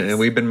 Kodiak cakes. And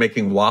we've been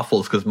making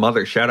waffles because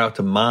Mother, shout out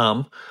to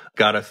Mom,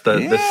 got us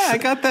I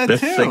got that the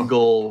too.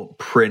 single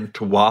print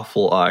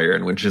waffle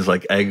iron, which is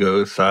like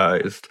Eggo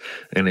sized,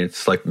 and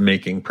it's like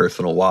making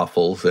personal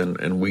waffles,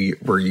 and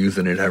we're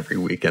using it every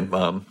weekend.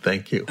 Mom,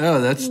 thank you.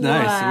 Oh, that's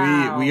nice.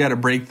 Wow. We got to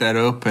break that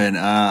open.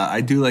 I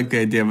do like the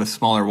idea of a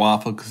smaller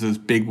waffle because those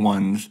big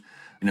ones,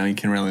 you know, you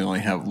can really only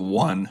have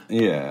one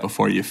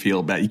before you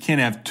feel bad. You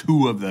can't have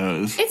two of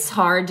those. It's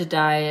hard to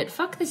diet.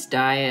 Fuck this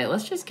diet.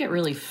 Let's just get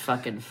really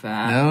fucking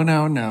fat.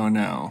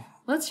 No.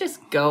 Let's just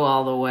go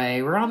all the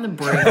way. We're on the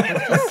brink.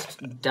 Let's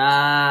just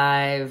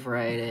dive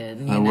right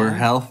in. We're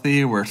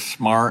healthy. We're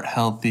smart,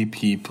 healthy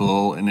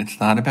people. And it's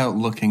not about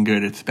looking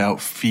good. It's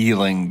about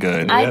feeling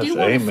good. I do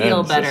want to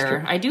feel better.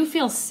 Sister. I do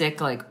feel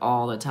sick like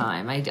all the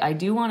time. I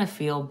do want to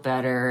feel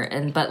better.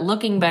 But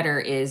looking better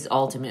is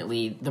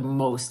ultimately the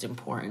most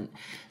important.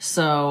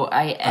 So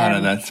I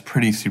know that's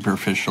pretty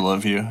superficial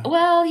of you.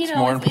 Well, you it's know,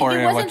 more if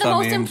important it wasn't the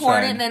most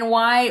important, then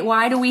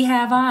why do we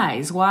have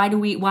eyes? Why do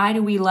we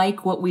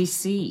like what we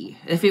see?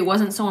 If it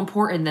wasn't so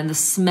important, then the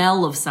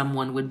smell of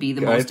someone would be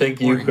the most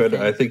important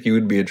thing. I think you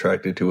would be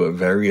attracted to a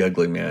very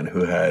ugly man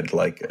who had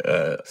like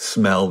a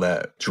smell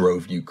that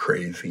drove you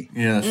crazy.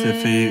 Yes,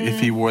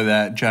 if he wore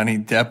that Johnny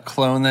Depp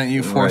clone that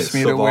you forced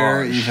me to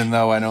wear, even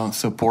though I don't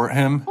support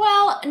him.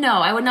 Well, no,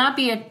 I would not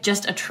be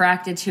just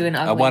attracted to an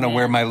ugly I want to man.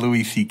 wear my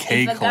Louis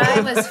C.K. If a clothes.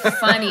 guy was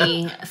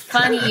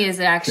funny is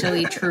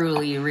actually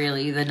truly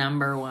really the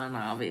number one,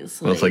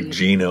 obviously. Well, it's like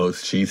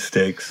Geno's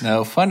cheesesteaks.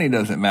 No, funny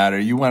doesn't matter.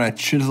 You want a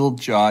chiseled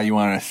jaw. You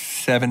want a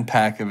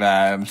 7-pack of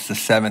abs. The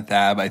 7th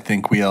ab, I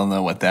think we all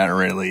know what that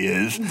really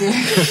is.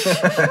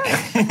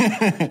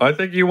 I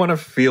think you want to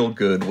feel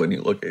good when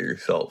you look at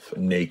yourself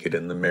naked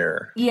in the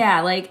mirror.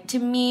 Yeah, like to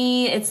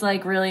me, it's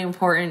like really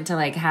important to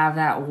like have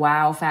that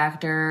wow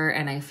factor,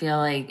 and I feel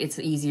like it's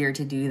easier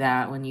to do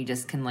that when you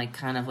just can like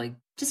kind of like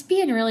just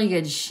be in really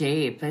good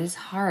shape. But it's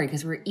hard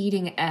because we're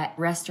eating at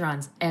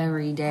restaurants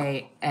every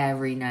day,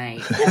 every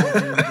night.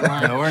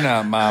 No, we're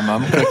not, Mom.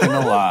 I'm cooking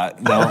a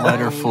lot. Don't let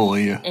her fool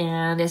you.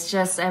 And it's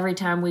just every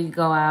time we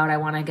go out, I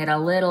want to get a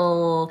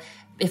little.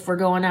 If we're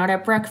going out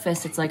at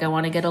breakfast, it's like I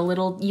want to get a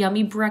little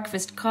yummy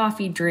breakfast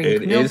coffee drink.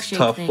 It is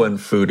tough when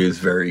food is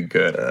very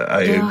good.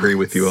 I agree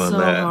with you on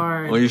that.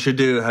 Hard. Well, you should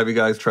have you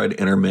guys tried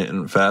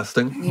intermittent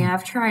fasting? Yeah,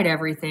 I've tried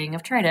everything.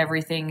 I've tried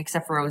everything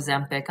except for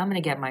Ozempic. I'm going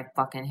to get my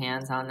fucking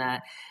hands on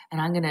that.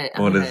 And I'm going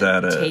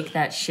to take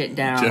that shit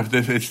down. Jeff,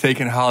 it's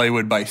taken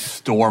Hollywood by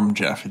storm,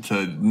 Jeff. It's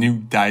a new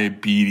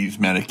diabetes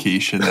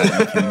medication that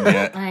you can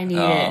get. I need it.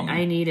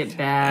 I need it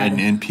bad.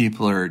 And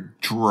people are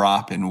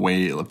dropping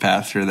weight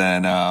faster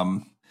than...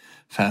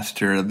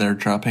 they're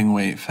dropping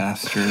weight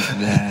faster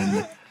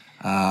than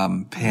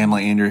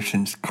Pamela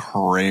Anderson's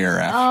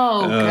career.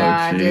 Oh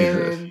God,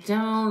 Jesus. David,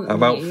 don't. How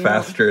about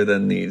faster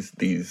than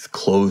these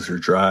clothes are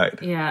dried?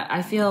 Yeah,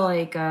 I feel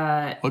like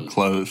What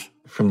clothes?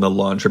 From the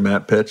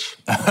laundromat pitch.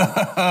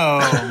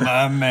 Oh,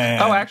 my man.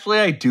 Oh, actually,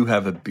 I do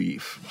have a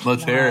beef.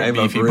 Let's hear it, I have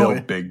beefy a real boy.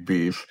 big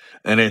beef,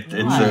 and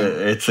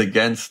it's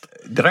against.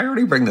 Did I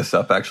already bring this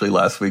up actually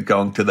last week?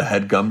 Going to the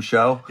Headgum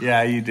show.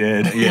 Yeah, you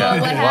did.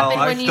 Yeah. What happened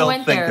when I you still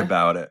went think there?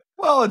 about it.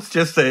 Well, it's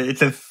just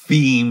it's a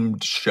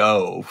themed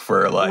show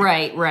for like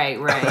right.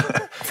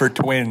 For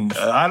twins.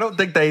 I don't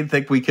think they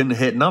think we can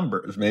hit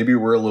numbers. Maybe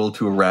we're a little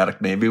too erratic.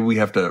 Maybe we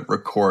have to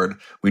record.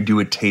 We do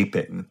a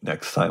taping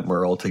next time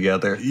we're all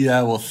together.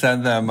 Yeah, we'll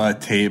send them a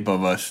tape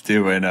of us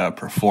doing a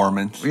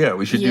performance. Yeah,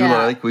 we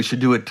should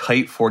do a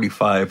tight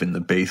 45 in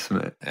the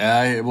basement.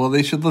 Well,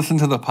 they should listen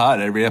to the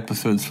pod. Every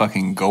episode's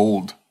fucking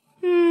gold.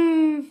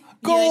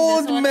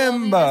 Gold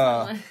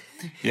member.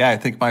 Yeah, I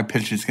think my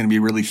pitch is going to be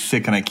really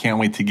sick, and I can't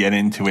wait to get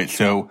into it.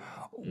 So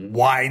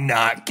why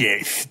not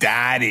get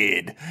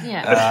started?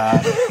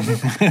 Yeah.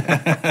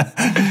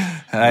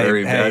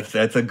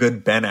 That's a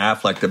good Ben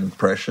Affleck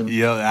impression.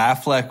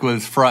 Affleck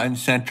was front and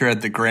center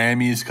at the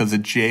Grammys because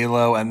of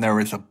J-Lo, and there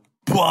was a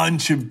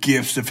bunch of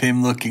gifs of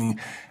him looking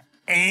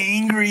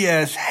angry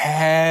as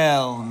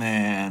hell,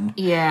 man.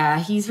 Yeah,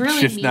 he's really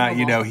it's just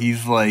memeable. not,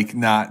 he's like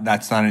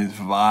that's not his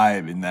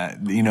vibe in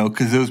that,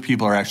 because those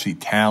people are actually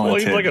talented.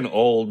 Well, he's like an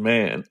old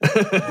man.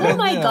 Oh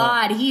my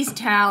God, he's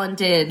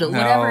talented.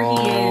 Whatever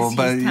he is, he's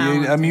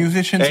talented. A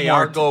musician's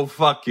more... go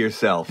fuck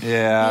yourself.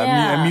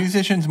 Yeah. A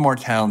musician's more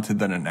talented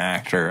than an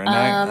actor,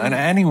 and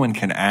anyone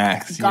can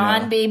act.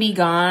 Gone Baby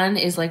Gone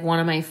is like one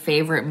of my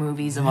favorite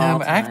movies of all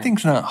but time.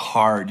 acting's not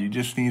hard. You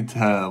just need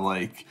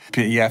to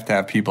you have to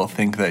have people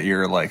think that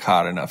you're like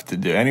hot enough to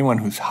do. Anyone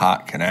who's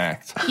hot can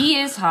act. He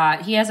is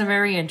hot. He has a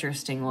very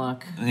interesting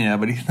look. Yeah,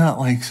 but he's not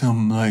like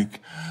some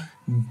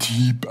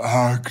deep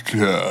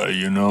actor,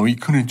 He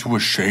couldn't do a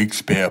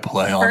Shakespeare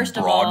play on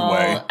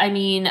Broadway. Of all, I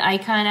mean, I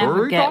kind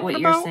of get what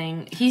you're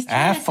saying. He's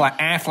Affleck.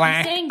 He's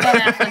saying Ben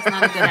Affleck's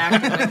not a good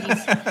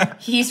actor, but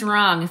he's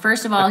wrong.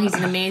 First of all, he's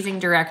an amazing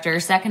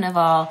director. Second of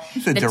all,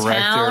 he's a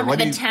director.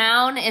 The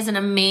Town is an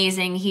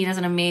amazing. He does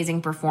an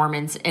amazing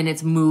performance, and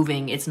it's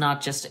moving. It's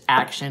not just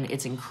action.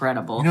 It's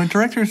incredible.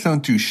 Directors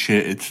don't do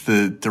shit. It's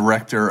the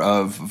director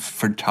of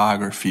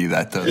photography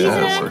that does He's all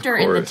an the work. actor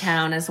in The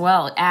Town as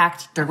well.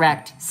 Act,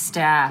 direct,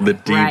 staff. The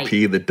DP,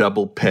 right. the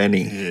double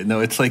penny. Yeah, no,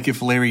 it's like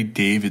if Larry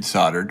David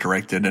Soder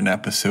directed an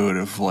episode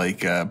of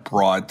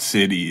Broad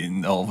City,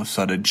 and all of a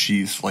sudden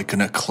she's like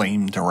an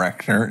acclaimed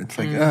director. It's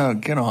like, oh,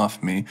 get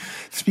off me.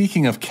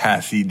 Speaking of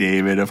Cassie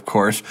David, of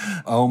course,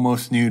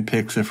 almost nude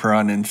pics of her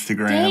on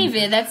Instagram.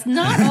 David, that's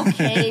not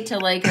okay to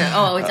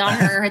it's on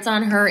her. It's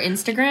on her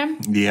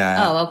Instagram.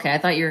 Yeah. Oh, okay. I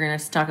thought you were gonna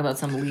talk about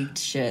some leaked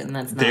shit, and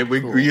that's not Dave,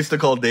 cool. we used to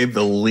call Dave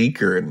the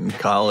leaker in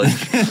college.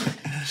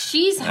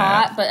 She's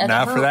hot, but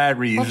not for that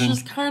reason. But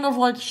she's kind of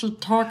like, she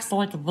talks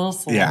like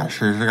this. Yeah,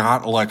 she's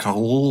got like a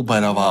little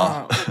bit of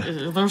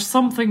a... There's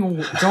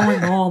something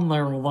going on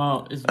there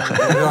that is...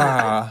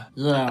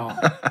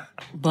 Yeah.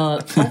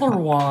 But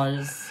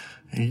otherwise...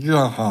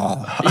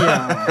 Yeah.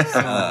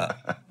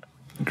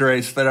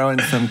 Grace, throw in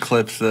some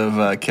clips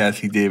of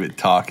Cassie David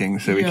talking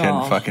so we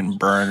can fucking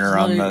burn her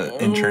on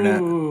the internet.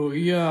 Oh,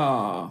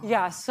 yeah.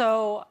 Yeah,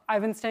 so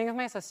I've been staying with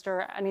my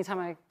sister anytime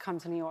I come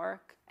to New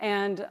York.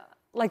 And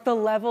the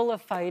level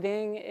of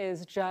fighting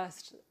is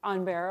just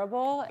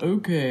unbearable.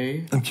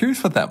 Okay. I'm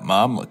curious what that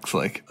mom looks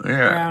like.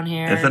 Yeah. Brown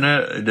hair.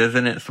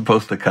 Isn't it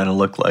supposed to kind of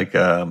look like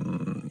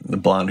the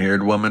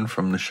blonde-haired woman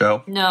from the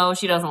show? No,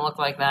 she doesn't look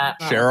like that.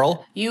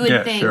 Cheryl? You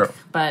would think, Cheryl.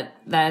 but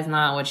that is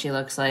not what she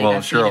looks like. Well,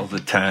 I've seen Cheryl's a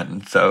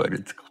 10, so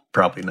it's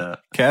Probably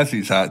not.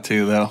 Cassie's hot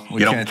too, though.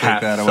 We can't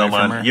take that away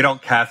from her. You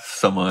don't cast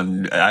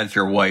someone as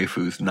your wife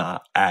who's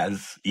not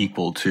as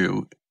equal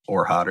to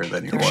or hotter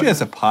than your wife. She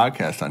has a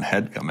podcast on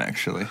HeadGum,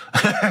 actually.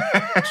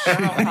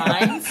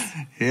 Hines?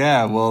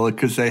 Yeah, well,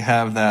 because they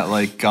have that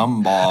like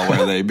gumball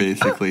where they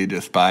basically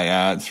just buy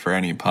ads for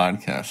any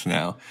podcast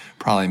now.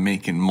 Probably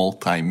making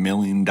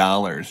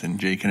multi-million-dollars, and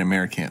Jake and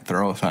Amir can't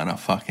throw us on a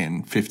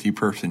fucking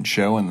 50-person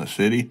show in the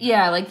city.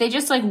 Yeah, like they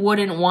just like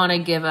wouldn't want to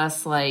give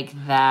us like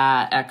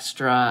that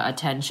extra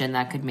attention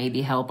that could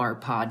maybe help our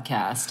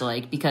podcast,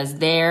 like because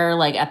they're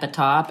like at the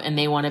top and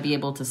they want to be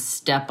able to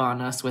step on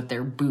us with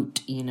their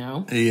boot, you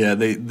know?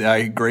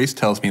 Yeah, Grace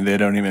tells me they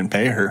don't even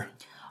pay her.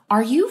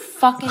 Are you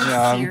fucking serious?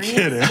 I'm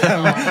kidding.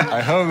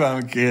 I hope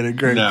I'm kidding.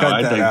 Grace,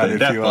 cut that out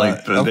if you want.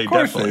 Of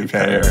course they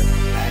pay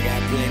her.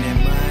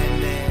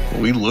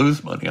 We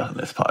lose money on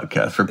this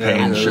podcast. We're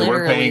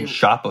paying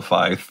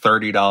Shopify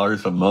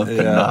 $30 a month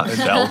to not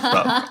sell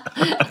stuff.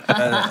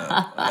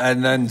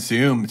 And then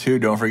Zoom, too.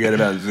 Don't forget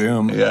about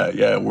Zoom.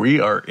 Yeah.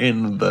 We are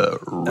in the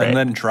red. And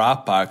then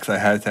Dropbox, I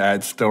had to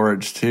add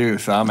storage, too.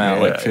 So I'm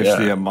at like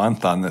 $50 a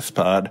month on this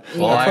pod.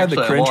 Well, I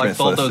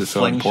sold those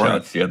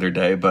slingshots the other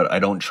day, but I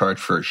don't charge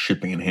for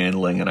shipping and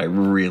handling, and I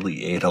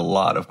really ate a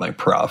lot of my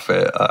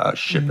profit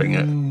shipping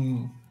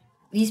it.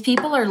 These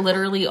people are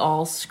literally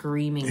all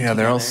screaming. Yeah,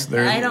 together.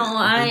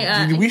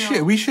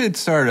 We should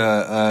start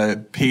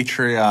a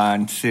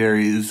Patreon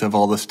series of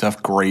all the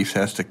stuff Grace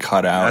has to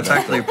cut out. That's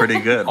actually pretty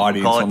good.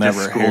 Audience will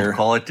never hear.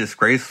 Call it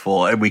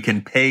disgraceful, and we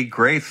can pay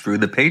Grace through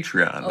the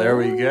Patreon. There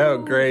we go,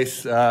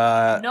 Grace.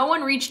 No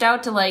one reached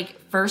out to like.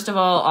 First of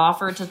all,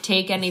 offer to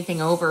take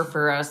anything over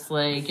for us,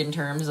 like in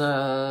terms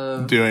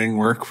of doing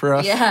work for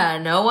us. Yeah,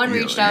 no one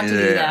reached out to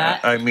do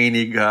that. I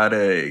mean,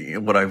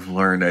 what I've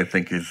learned, I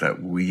think, is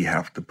that we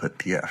have to put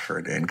the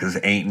effort in because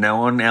ain't no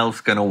one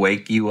else gonna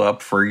wake you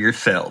up for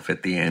yourself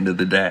at the end of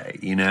the day,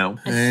 you know?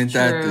 Ain't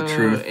that the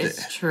truth?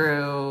 It's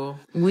true.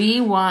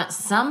 We want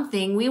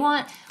something.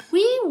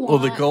 Well,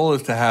 the goal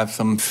is to have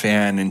some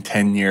fan in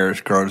 10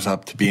 years grows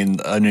up to be an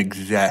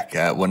exec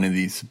at one of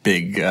these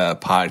big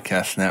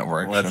podcast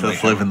networks. Let's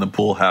just live in the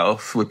pool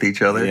house with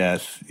each other.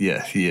 Yes.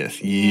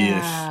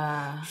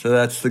 Yeah. So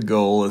that's the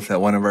goal, is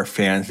that one of our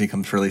fans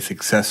becomes really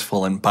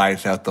successful and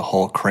buys out the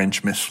whole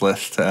Cringemas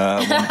list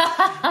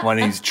when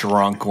he's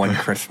drunk one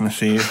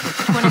Christmas Eve.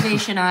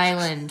 Twinnovation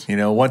Island. You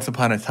know, once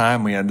upon a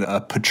time we had a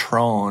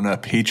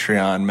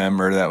Patreon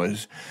member that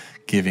was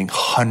giving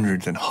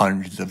hundreds and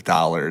hundreds of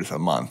dollars a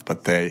month,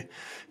 but they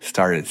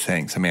started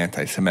saying some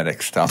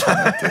anti-Semitic stuff on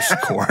the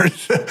Discord,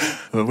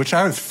 which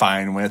I was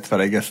fine with, but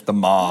I guess the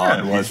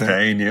mod wasn't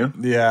paying you.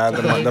 Yeah,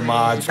 the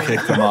mods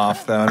kicked him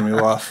off though, and we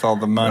lost all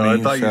the money.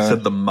 I thought you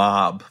said the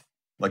mob,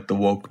 like the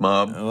woke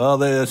mob. Well,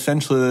 they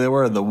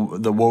were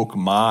the woke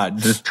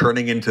mods, just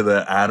turning into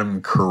the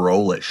Adam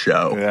Carolla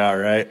show. Yeah,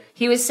 right.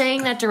 He was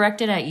saying that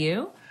directed at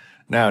you?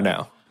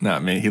 No.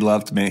 Not me. He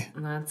loved me.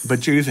 But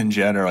Jews in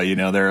general, you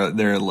know,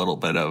 they're a little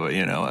bit of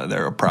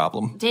they're a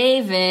problem.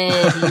 David,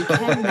 you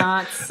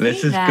cannot say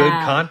This is good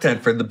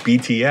content for the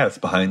BTS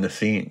behind the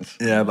scenes.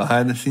 Yeah,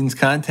 behind the scenes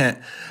content.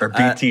 Or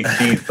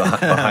BTCs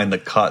behind the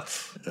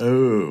cuts.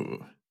 Oh,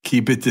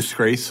 keep it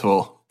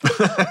disgraceful.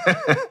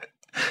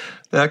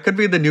 That could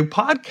be the new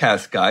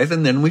podcast, guys,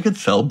 and then we could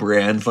sell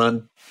brands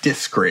on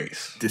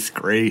Disgrace.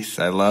 Disgrace.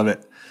 I love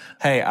it.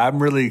 Hey,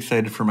 I'm really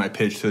excited for my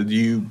pitch. So do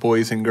you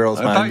boys and girls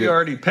I thought you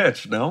already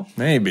pitched, no?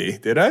 Maybe.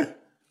 Did I?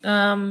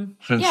 Some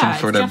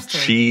sort of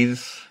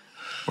cheese.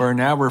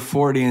 We're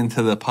 40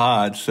 into the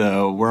pod,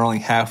 so we're only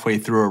halfway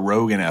through a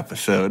Rogan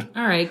episode.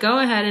 All right, go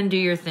ahead and do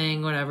your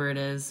thing, whatever it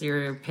is.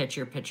 Your pitch.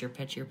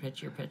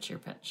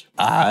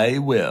 I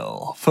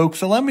will.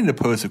 Folks, allow me to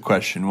pose a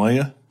question, will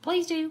you?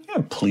 Please do.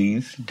 Yeah,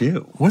 please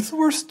do. What's the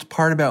worst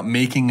part about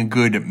making a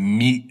good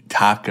meat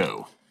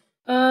taco?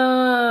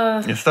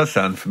 This does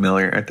sound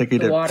familiar. I think he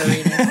did. The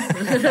wateriness.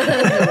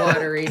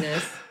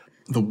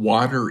 The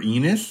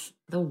wateriness?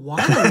 The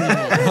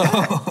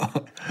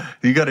wateriness.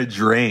 You got to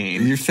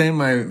drain. You're saying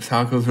my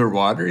tacos were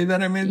watery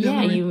that I made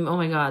them? Yeah, oh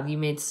my God,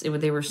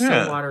 they were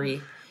so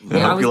watery.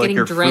 Yeah, I was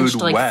getting drenched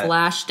like wet.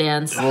 Flash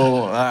dance.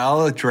 Well,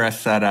 I'll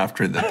address that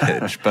after the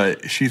pitch,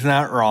 but she's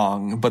not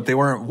wrong. But they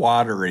weren't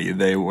watery;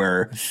 they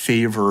were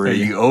savory.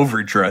 Yeah, you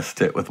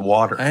overdressed it with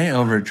water. I didn't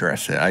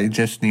overdress it. I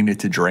just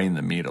needed to drain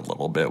the meat a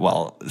little bit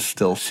while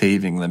still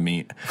saving the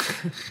meat.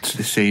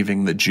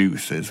 Saving the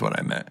juice is what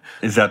I meant.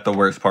 Is that the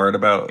worst part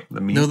about the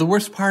meat? No, the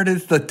worst part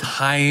is the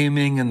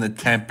timing and the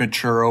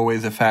temperature are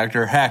always a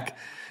factor. Heck,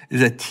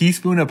 is a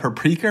teaspoon of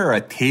paprika or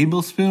a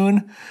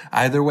tablespoon?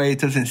 Either way, it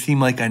doesn't seem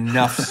like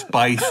enough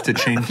spice to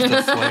change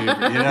the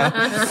flavor, you know?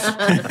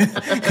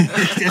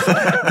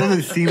 It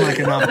doesn't seem like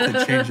enough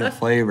to change the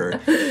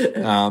flavor.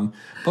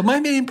 But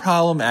my main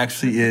problem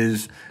actually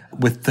is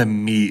with the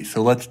meat.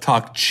 So let's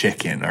talk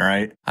chicken, all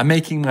right? I'm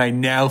making my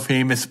now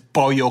famous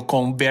pollo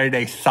con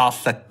verde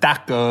salsa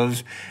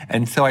tacos.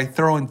 And so I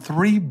throw in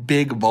 3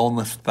 big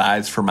boneless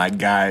thighs for my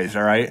guys,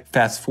 all right?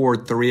 Fast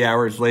forward 3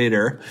 hours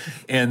later,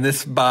 and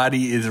this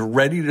body is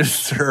ready to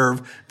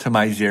serve to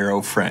my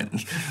 0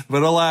 friends.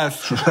 But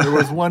alas, there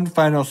was one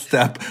final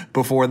step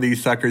before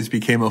these suckers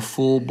became a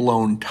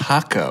full-blown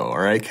taco, all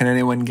right? Can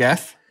anyone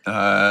guess?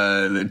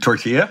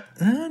 Tortilla?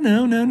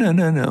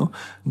 No.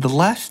 The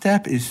last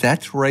step is,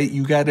 that's right,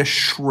 you gotta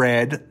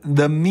shred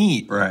the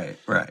meat. Right.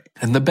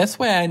 And the best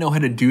way I know how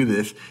to do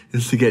this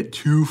is to get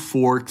 2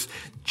 forks,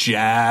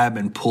 jab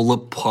and pull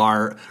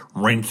apart,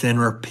 rinse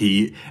and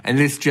repeat, and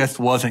this just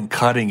wasn't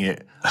cutting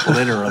it.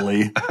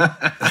 Literally.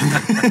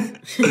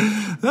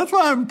 That's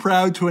why I'm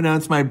proud to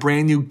announce my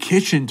brand new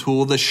kitchen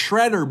tool, the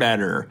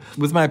ShredderBetter.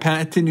 With my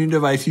patented new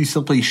device, you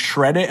simply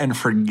shred it and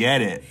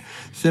forget it.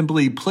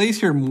 Simply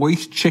place your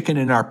moist chicken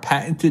in our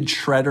patented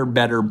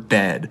ShredderBetter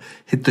bed,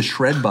 hit the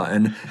shred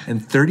button,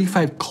 and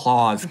 35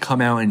 claws come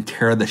out and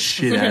tear the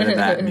shit out of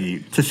that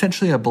meat. It's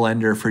essentially a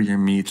blender for your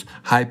meats,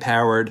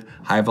 high-powered,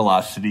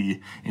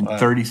 high-velocity. In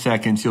 30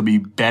 seconds, you'll be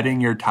bedding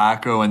your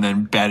taco and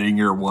then bedding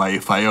your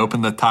wife. I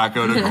open the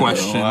taco to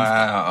questions.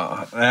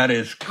 Wow, that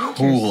is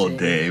cool,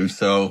 Dave.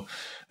 So,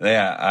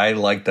 yeah, I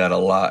like that a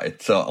lot.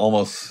 It's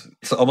almost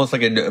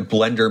like a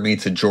blender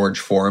meets a George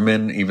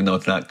Foreman, even though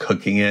it's not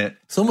cooking it.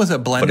 It's almost a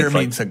blender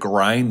meets a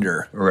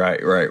grinder. Right.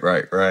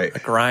 A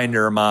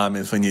grinder, Mom,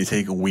 is when you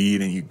take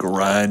weed and you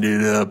grind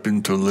it up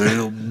into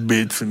little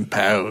bits and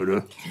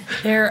powder.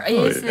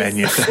 And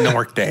you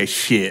snort that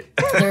shit.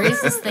 There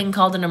is this thing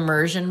called an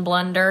immersion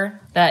blender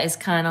that is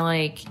kind of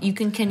like,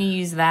 can you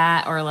use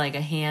that or like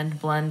a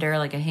hand blender,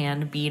 like a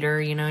hand beater,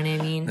 you know what I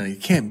mean? No, you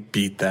can't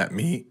beat that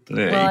meat.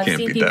 Yeah, you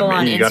can't beat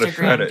that meat. You gotta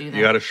shred it.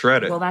 You gotta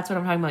shred it. Well, that's what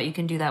I'm talking about. You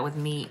can do that with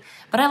meat.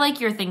 But I like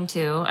your thing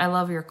too. I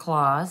love your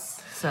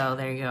claws. So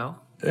there you go.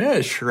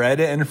 Yeah, shred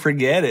it and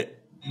forget it.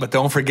 But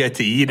don't forget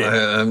to eat it.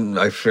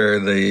 I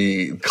fear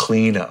the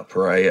cleanup,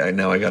 right? I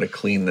know I got to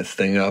clean this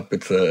thing up.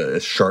 It's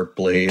a sharp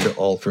blade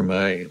all through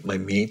my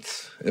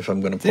meats if I'm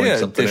going to point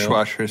something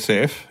dishwasher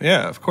safe.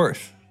 Yeah, of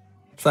course.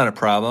 It's not a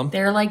problem.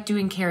 They're like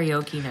doing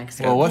karaoke next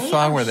to Well, what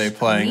song were they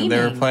playing?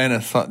 They were playing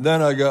a song.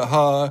 Then I got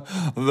high.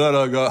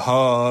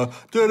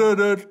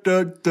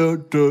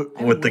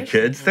 With the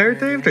kids there,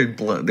 Dave?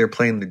 They're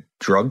playing the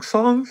drug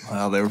songs?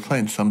 Well, they were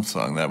playing some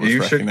song that was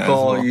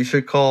recognizable. You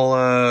should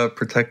call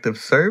Protective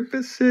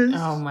Services.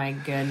 Oh my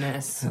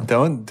goodness!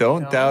 Don't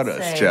doubt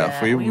us,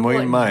 Jeff. We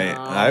might.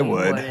 I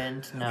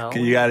would. No.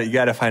 You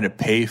got to find a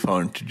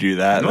payphone to do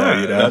that.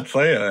 That's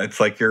it's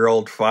like your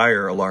old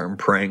fire alarm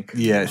prank.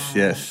 Yes.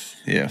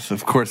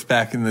 Of course,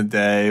 back in the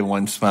day,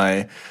 once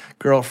my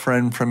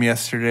girlfriend from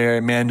yesterday,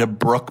 Amanda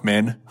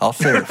Brookman. I'll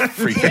say her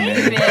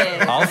freaking name.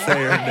 I'll say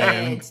her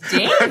name. It's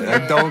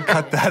David. Don't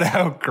cut that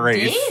out,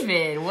 Grace.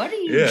 David, what are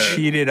you doing?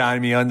 Cheated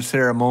on me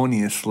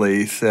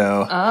unceremoniously,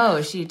 so.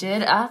 Oh, she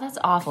did? That's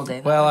awful,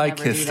 David. Well, I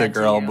kissed a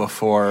girl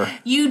before.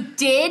 You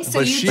did? So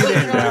but you she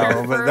didn't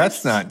know, but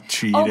that's not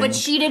cheating. Oh, but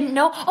she didn't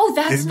know? Oh,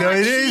 that's not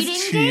cheating? It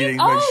is cheating,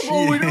 it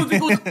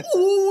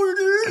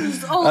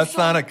is. Oh, that's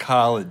not a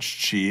college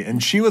cheat.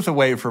 And she was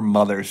away for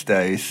Mother's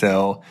Day,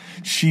 so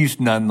she's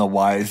none the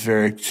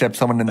wiser, except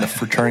someone in the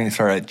fraternity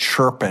started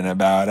chirping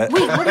about it.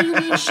 Wait, what do you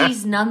mean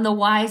she's none the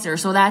wiser?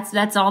 So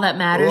that's all that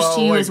matters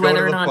to you, is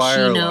whether or not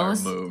she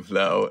knows? Move,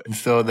 though. And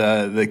so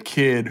the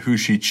kid who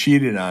she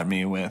cheated on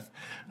me with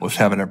was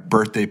having a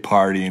birthday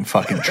party in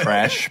fucking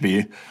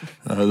Trashby.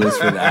 Those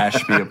were the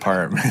Ashby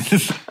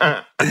apartments.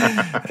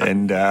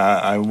 And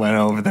I went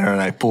over there and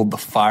I pulled the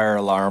fire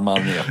alarm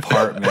on the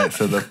apartment,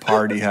 so the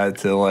party had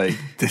to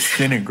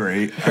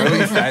disintegrate. Or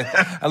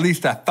at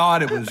least I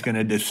thought it was going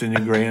to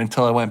disintegrate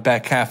until I went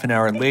back half an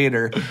hour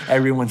later.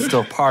 Everyone's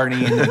still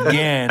partying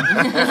again.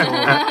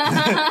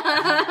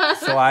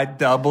 So I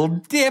double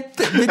dipped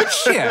the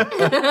chip.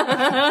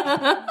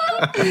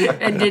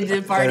 And did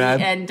the party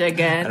end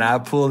again? And I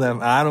pulled them.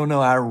 I don't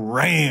know. I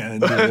ran,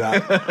 dude.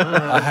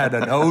 I had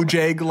an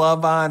OJ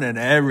glove on and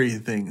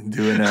everything,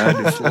 dude. And I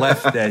just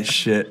left that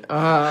shit.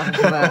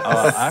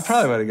 I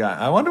probably would have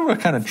gotten. I wonder what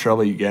kind of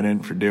trouble you get in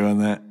for doing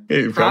that.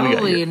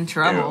 Probably in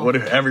trouble. What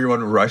if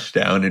everyone rushed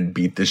down and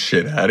beat the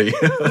shit out of you?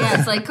 Yeah,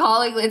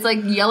 it's like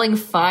yelling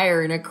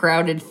fire in a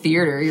crowded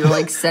theater.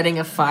 You're setting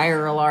a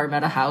fire alarm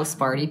at a house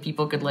party.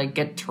 People could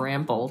get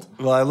trampled.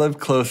 Well, I live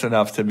close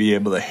enough to be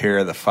able to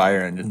hear the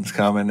fire engines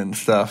coming and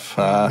stuff.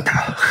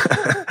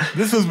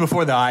 This was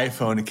before the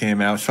iPhone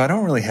came out, so I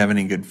don't really have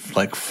any good,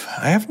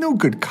 I have no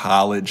good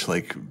college,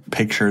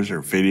 pictures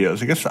or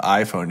videos. I guess the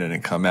iPhone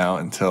didn't come out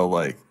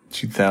until,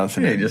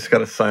 2000. Yeah, you just got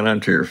to sign on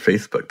to your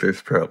Facebook. There's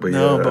probably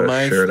but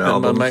my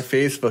albums.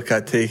 Facebook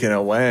got taken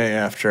away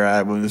after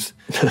I was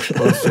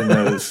posting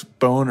those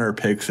boner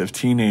pics of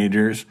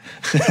teenagers.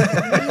 What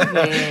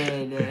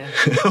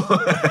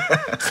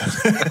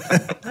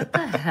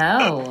the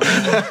hell?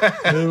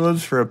 It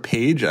was for a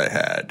page I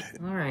had.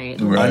 All right.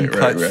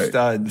 Uncut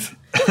studs.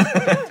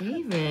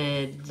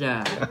 David.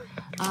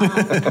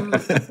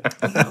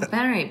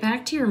 All right,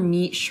 back to your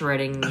meat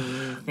shredding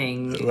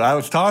thing. Well, I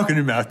was talking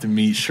about the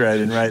meat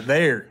shredding right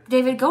there.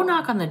 David, go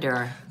knock on the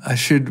door. I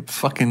should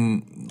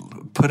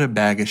fucking put a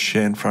bag of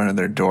shit in front of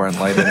their door and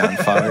light it on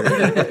fire.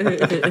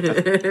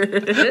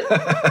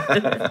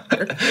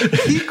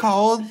 He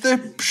called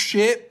the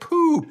shit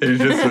poop.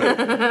 It's just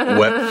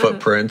wet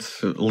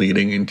footprints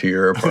leading into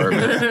your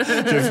apartment.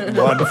 Just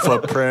one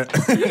footprint.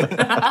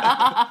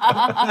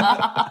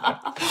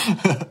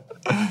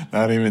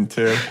 Not even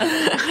two.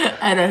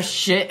 And a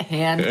shit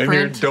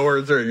handprint.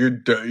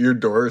 And your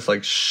doors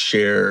like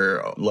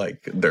share,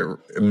 like they're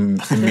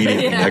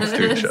immediately next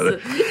to each other.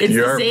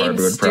 Your apartment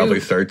would probably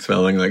start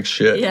smelling like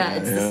shit. Yeah,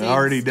 it's the same it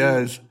already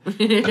does.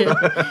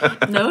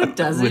 No, it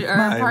doesn't.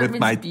 With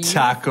my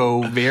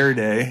taco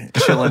verde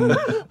chilling.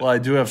 Well, I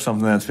do have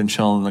something that's been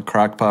chilling in the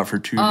crock pot for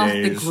 2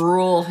 days.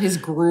 His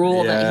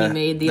gruel that he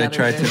made the other day. They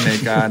tried to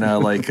make Anna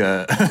like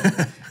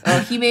a... Oh,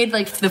 he made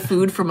like the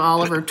food from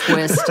Oliver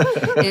Twist.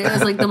 It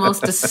was like the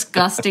most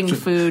disgusting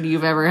food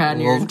you've ever had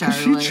in your entire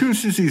life. She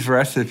chooses these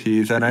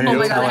recipes, and I oh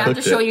my god! I have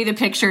to show you the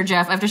picture,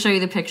 Jeff. I have to show you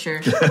the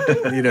picture.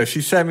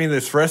 She sent me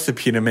this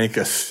recipe to make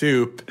a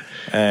soup,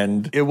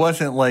 and it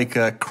wasn't like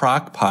a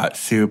crock pot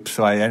soup,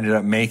 so I ended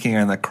up making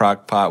it in the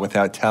crock pot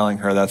without telling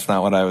her that's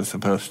not what I was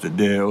supposed to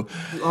do.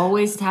 You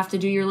always have to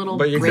do your little.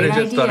 But you could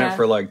have just done it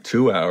for like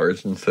 2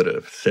 hours instead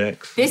of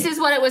 6. This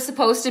is what it was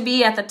supposed to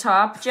be at the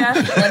top, Jeff,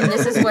 and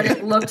this is what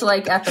it looked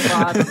like at the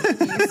bottom. Do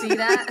you see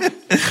that?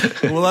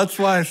 Well, that's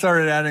why I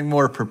started adding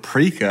more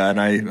paprika,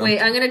 and Wait,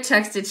 I'm gonna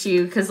text it to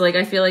you because, like,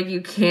 I feel like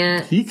you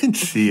can't. He can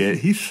see it.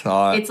 He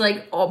saw it. It's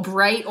like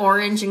bright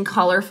orange and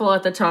colorful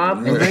at the top,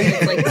 and then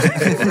it's like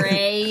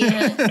gray,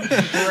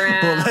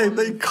 brown. Well,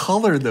 they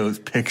color those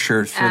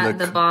pictures for at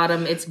the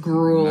bottom. It's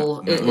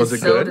gruel. It was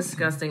so good?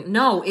 Disgusting.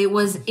 No, it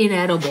was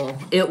inedible.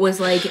 It was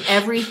like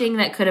everything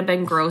that could have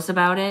been gross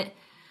about it.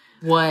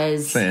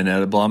 Was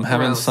inedible. I'm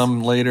having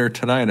some later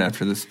tonight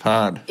after this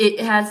pod. It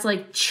has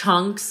like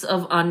chunks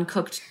of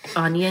uncooked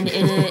onion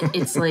in it.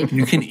 It's like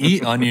you can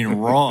eat onion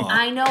raw.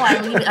 I know.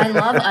 I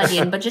love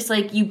onion, but just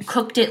like you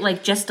cooked it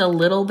like just a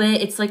little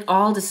bit. It's like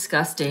all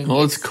disgusting.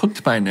 Well, it's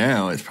cooked by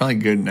now. It's probably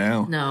good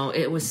now. No,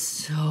 it was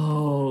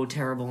so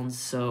terrible and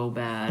so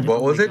bad.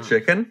 What was it?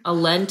 Chicken? A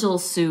lentil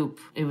soup.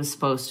 It was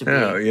supposed to be.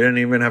 Oh, you didn't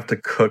even have to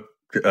cook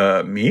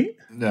meat?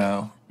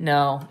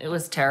 No, it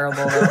was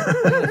terrible.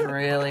 It was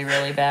really,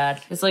 really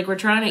bad. It's like we're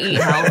trying to eat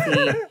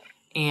healthy,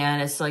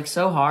 and it's like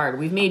so hard.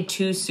 We've made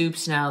 2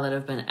 soups now that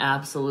have been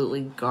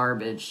absolutely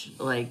garbage.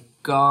 Like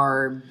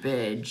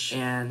garbage.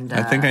 And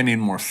I think I need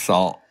more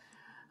salt.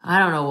 I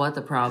don't know what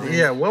the problem is.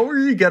 Yeah, what were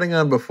you getting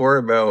on before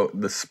about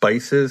the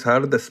spices? How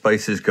did the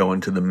spices go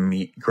into the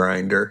meat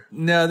grinder?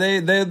 No,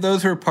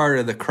 those were part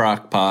of the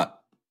crock pot.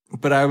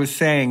 But I was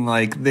saying,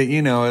 like,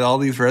 that, all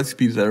these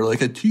recipes that are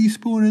like a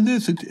teaspoon of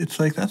this, it's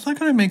like, that's not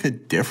going to make a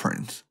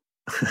difference.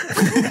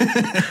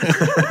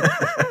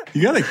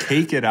 You got to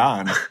cake it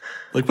on.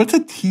 Like, what's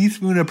a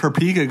teaspoon of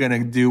paprika going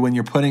to do when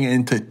you're putting it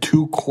into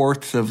 2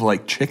 quarts of,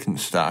 like, chicken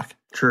stock?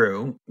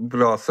 True.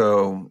 But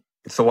also,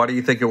 so why do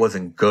you think it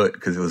wasn't good?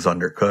 Because it was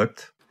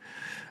undercooked?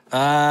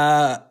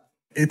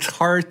 It's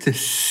hard to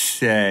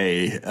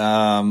say.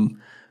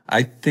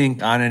 I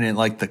think I didn't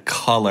like the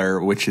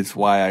color, which is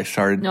why I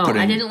started putting...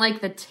 No, I didn't like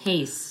the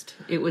taste.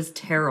 It was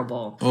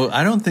terrible. Well,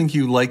 I don't think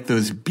you like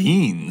those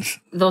beans.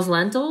 Those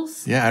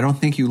lentils? Yeah, I don't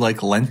think you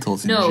like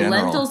lentils in general. No,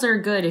 lentils are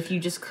good if you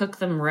just cook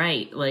them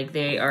right. Like,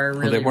 they are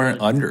really... Well, they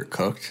weren't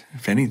undercooked.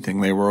 If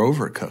anything, they were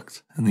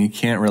overcooked. And you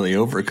can't really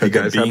overcook a bean.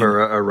 You guys have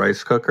a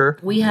rice cooker?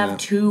 We have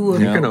 2...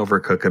 You can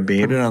overcook a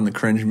bean. Put it on the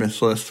cringe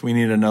miss list. We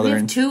need another... We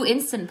have 2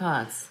 Instant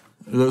Pots.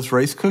 Are those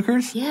rice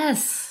cookers?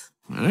 Yes.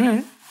 All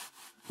right.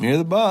 You're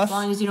the boss. As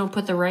long as you don't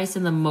put the rice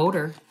in the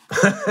motor.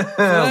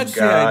 That's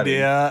the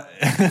idea.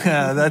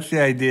 That's the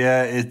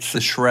idea. It's the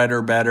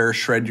ShredderBetter,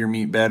 shred your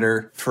meat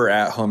better for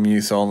at-home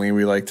use only,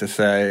 we like to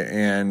say.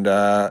 And,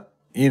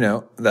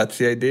 that's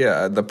the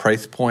idea. The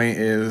price point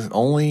is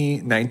only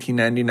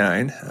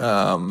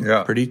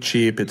 $19.99. Pretty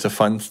cheap. It's a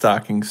fun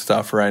stocking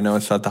stuffer. I know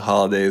it's not the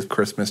holidays,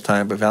 Christmas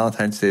time, but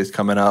Valentine's Day is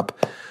coming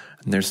up.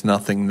 And there's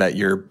nothing that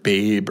your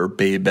babe or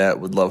babette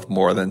would love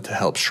more than to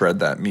help shred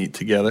that meat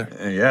together.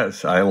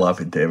 Yes, I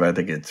love it, Dave. I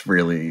think it's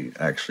really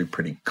actually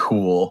pretty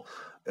cool.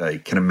 I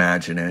can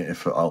imagine it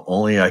if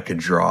only I could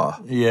draw.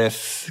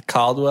 Yes,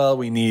 Caldwell,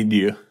 we need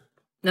you.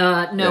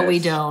 No, yes. We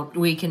don't.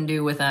 We can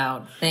do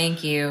without.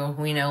 Thank you.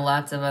 We know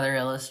lots of other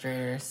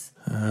illustrators.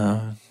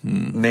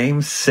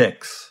 Name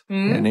 6.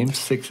 Yeah, name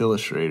 6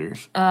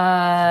 illustrators.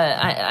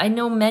 I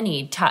know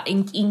many.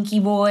 Inky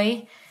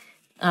Boy.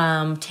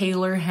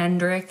 Taylor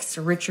Hendricks,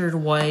 Richard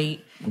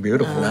White.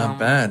 Beautiful. Not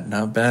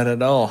bad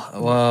at all.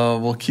 Well,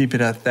 we'll keep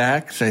it at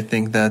that because I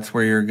think that's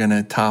where you're going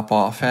to top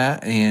off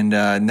at. And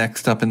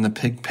next up in the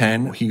pig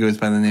pen, he goes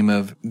by the name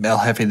of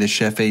El Jefe the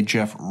Chef,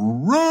 Jeff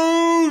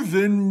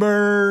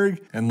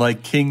Rosenberg. And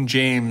like King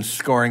James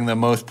scoring the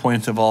most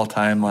points of all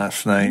time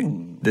last night,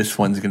 this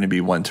one's going to be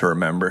one to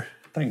remember.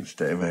 Thanks,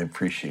 Dave. I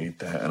appreciate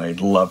that. And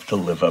I'd love to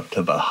live up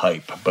to the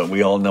hype, but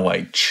we all know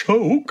I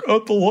choke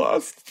at the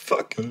last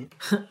second.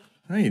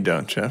 No, you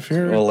don't, Jeff.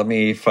 Well, let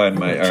me find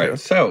my... All right,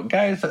 so,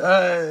 guys,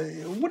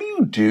 what do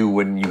you do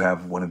when you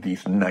have one of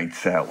these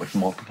nights out with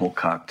multiple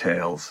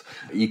cocktails?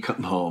 You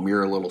come home,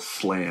 you're a little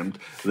slammed.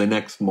 The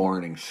next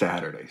morning,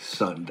 Saturday,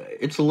 Sunday,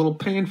 it's a little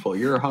painful.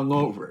 You're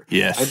hungover.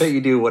 Yes. I bet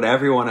you do what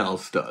everyone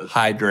else does.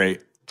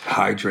 Hydrate,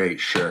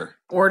 sure.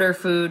 Order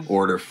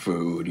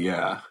food,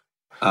 yeah.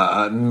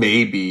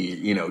 Maybe,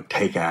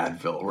 take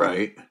Advil,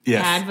 right?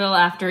 Yes. Advil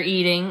after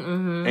eating.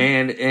 Mm-hmm.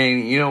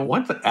 And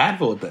once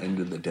Advil at the end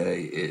of the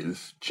day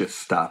is just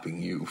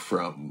stopping you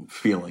from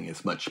feeling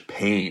as much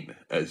pain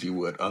as you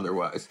would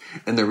otherwise.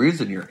 And the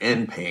reason you're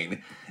in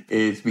pain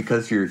is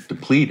because you're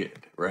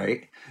depleted,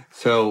 right?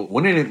 So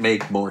wouldn't it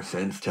make more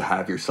sense to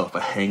have yourself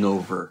a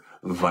hangover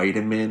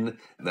vitamin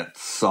that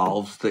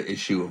solves the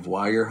issue of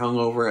why you're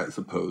hungover as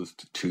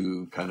opposed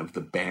to kind of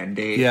the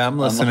Band-Aid I'm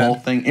listening. on the whole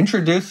thing?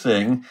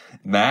 Introducing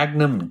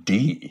Magnum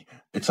D.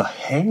 It's a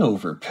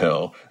hangover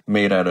pill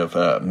made out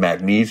of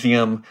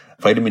magnesium,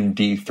 vitamin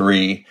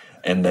D3,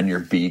 and then your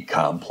B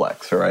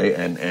complex, right?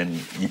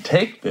 And you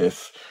take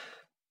this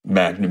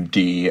Magnum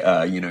D,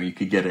 you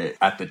could get it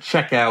at the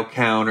checkout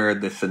counter,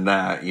 this and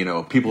that,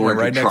 people are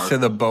right next to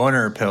the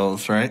boner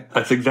pills, right?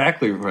 That's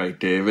exactly right,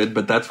 David,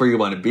 but that's where you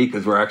want to be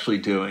because we're actually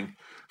doing,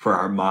 for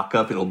our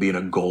mock-up, it'll be in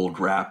a gold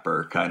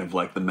wrapper, kind of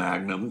like the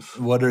Magnums.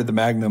 What are the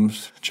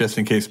Magnums, just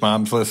in case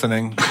Mom's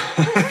listening?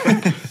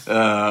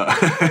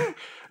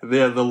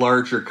 The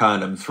larger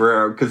condoms,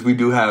 because we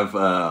do have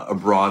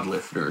abroad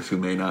listeners who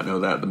may not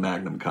know that the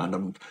Magnum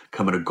condoms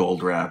come in a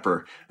gold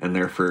wrapper, and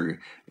they're for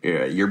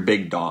your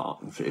big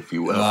dongs, if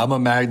you will. Well, I'm a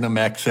Magnum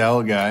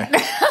XL guy.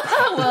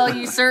 Well,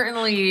 you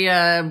certainly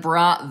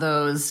brought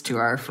those to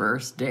our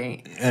first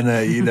date. And,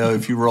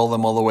 if you roll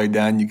them all the way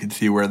down, you can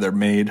see where they're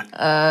made.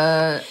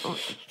 What? So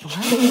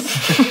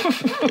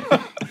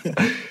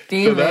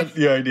David. that's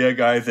the idea,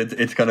 guys.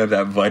 It's kind of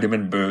that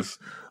vitamin boost,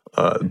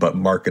 but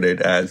marketed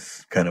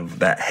as kind of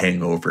that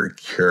hangover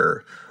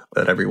cure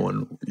that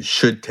everyone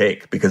should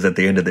take because at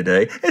the end of the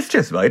day, it's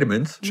just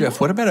vitamins.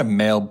 Jeff, what about a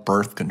male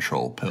birth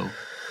control pill?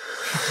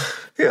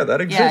 Yeah, that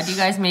exists. Yeah, do you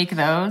guys make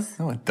those?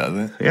 No, it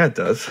doesn't. Yeah, it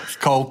does. It's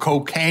called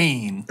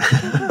cocaine.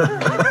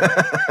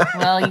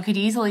 Well, you could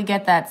easily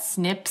get that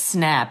snip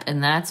snap,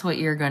 and that's what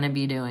you're going to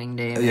be doing,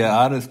 David. Yeah,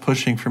 Otto's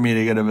pushing for me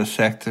to get a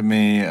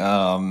vasectomy.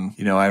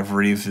 I have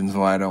reasons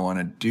why I don't want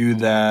to do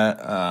that.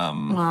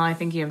 Well, I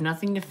think you have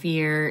nothing to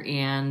fear,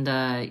 and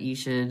you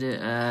should...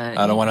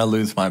 I don't want to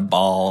lose my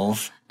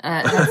balls.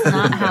 That's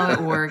not how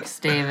it works,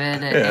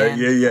 David.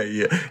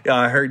 Yeah.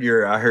 I heard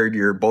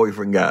your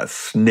boyfriend got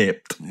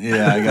snipped.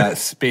 Yeah, I got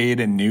spayed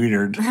and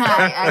neutered.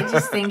 I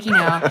just think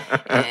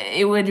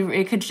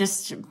it could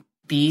just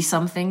be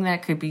something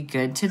that could be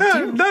good to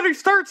do. Then he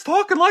starts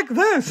talking like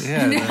this.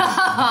 Yeah,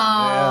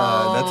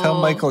 that's how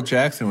Michael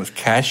Jackson was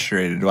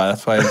castrated.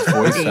 That's why his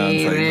voice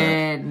sounds like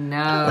that. No.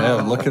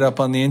 Yeah, look it up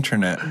on the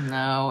internet.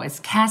 No,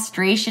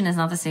 castration is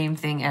not the same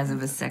thing as a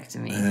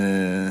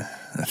vasectomy.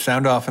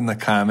 Sound off in the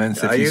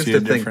comments if I you used see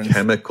a to think difference.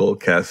 Chemical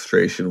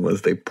castration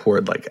was they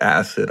poured like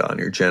acid on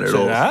your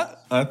genitals.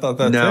 I thought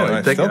that No,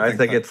 too. I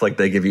think it's like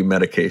they give you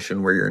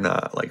medication where you're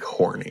not like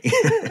horny.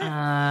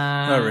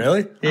 Oh,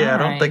 really? Yeah, I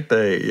don't think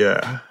they.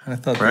 Yeah, I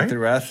thought they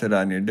threw acid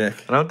on your dick.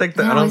 I don't think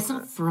that. No, it's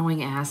not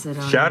throwing acid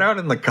on. Shout out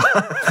in the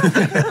comments.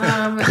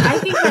 I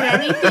think that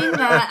anything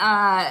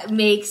that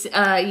makes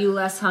you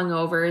less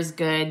hungover is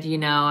good.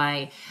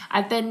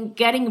 I've been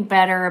getting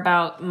better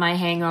about my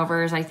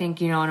hangovers. I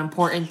think, an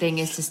important thing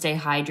is to stay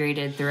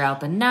hydrated throughout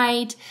the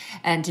night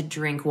and to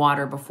drink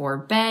water before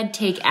bed.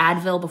 Take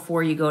Advil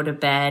before you go to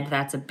bed.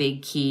 That's a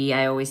big key.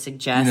 I always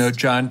suggest.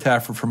 John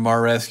Taffer from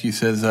Our Rescue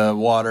says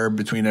water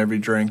between every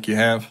drink you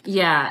have.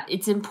 Yeah,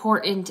 it's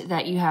important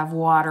that you have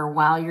water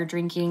while you're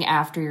drinking,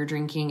 after you're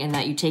drinking, and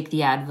that you take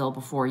the Advil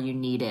before you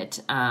need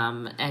it.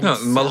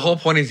 The whole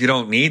point is you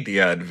don't need the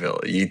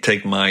Advil. You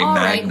take my Magnum. All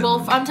right,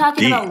 well, I'm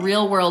talking about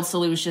real-world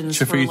solutions.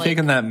 So, are you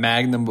taking that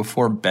Magnum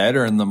before bed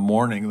or in the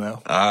morning,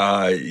 though?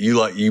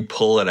 You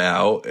pull it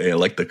out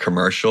like the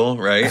commercial,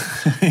 right?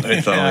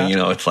 It's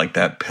it's like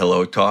that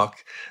pillow talk.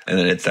 And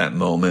then it's that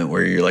moment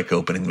where you're like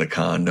opening the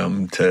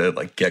condom to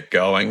like get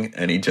going,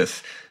 and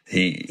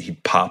he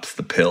pops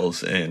the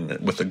pills in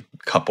with a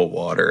cup of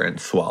water and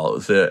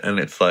swallows it, and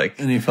it's like,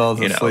 and he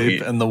falls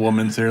asleep, and the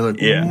woman's there like,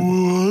 yeah.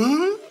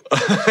 What?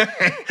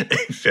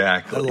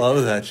 Exactly. I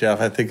love that, Jeff.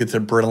 I think it's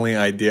a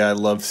brilliant idea. I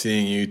love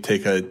seeing you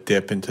take a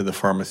dip into the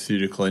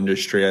pharmaceutical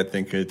industry. I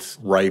think it's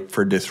ripe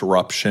for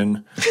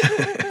disruption.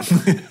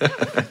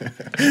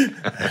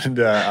 And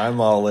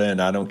I'm all in.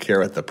 I don't care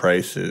what the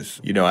price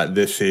is. At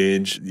this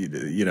age,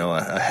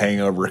 a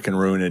hangover can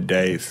ruin a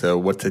day. So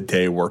what's a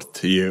day worth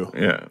to you?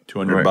 Yeah.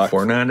 $200.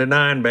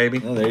 $4.99, baby.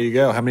 Oh, there you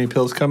go. How many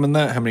pills come in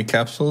that? How many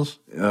capsules?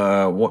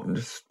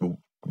 Just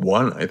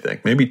one, I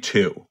think. Maybe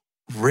two.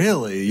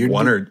 Really?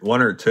 One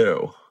or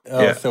two.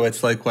 Oh, so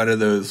it's like one of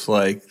those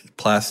like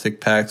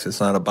plastic packs. It's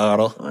not a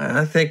bottle.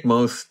 I think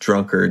most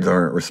drunkards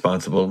aren't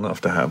responsible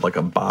enough to have like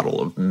a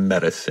bottle of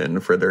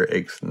medicine for their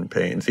aches and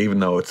pains, even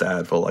though it's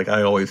Advil. Like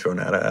I always run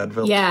out of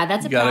Advil. Yeah,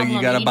 that's a problem.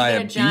 You gotta buy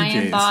a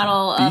giant BJ's,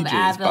 bottle of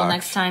BJ's Advil box.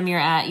 next time you're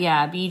at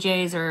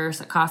BJ's or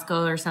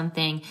Costco or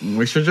something.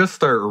 We should just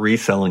start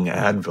reselling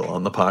Advil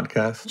on the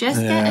podcast. Just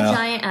get a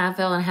giant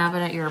Advil and have it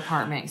at your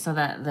apartment so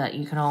that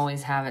you can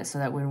always have it, so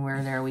that when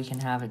we're there we can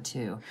have it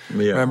too.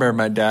 Yeah. Remember,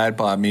 my dad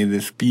bought me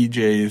this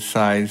BJ's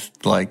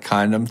sized like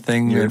condom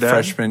thing Your in dad?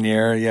 freshman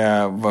year.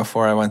 Yeah,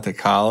 before I went to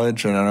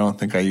college, and I don't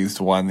think I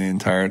used one the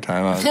entire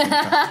time I was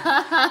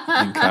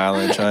in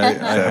college.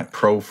 I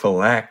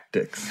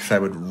Prophylactics. I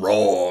would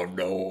roll.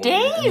 No,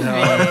 David!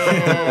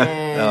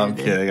 no, I'm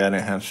kidding. I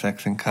didn't have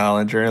sex in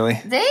college, really.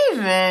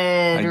 David!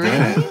 I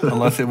didn't,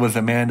 unless it was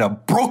Amanda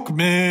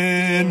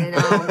Brookman.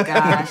 Oh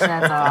gosh,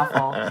 that's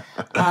awful.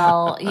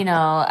 Well,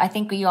 I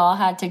think we all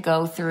had to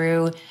go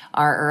through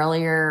our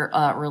earlier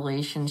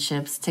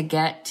relationships to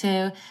get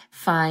to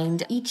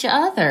find each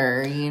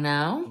other,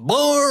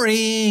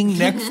 Boring.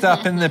 Next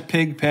up in the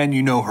pig pen,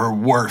 her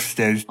worst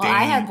as Well,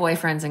 I had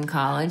boyfriends in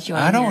college. You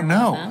want I to hear don't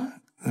about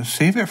know.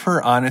 Save it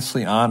for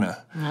Honestly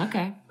Anna. them?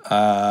 Okay.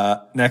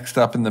 Next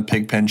up in the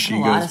pig pen, she A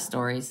lot of goes,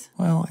 stories.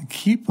 well,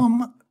 keep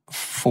them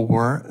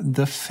for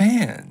the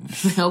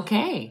fans.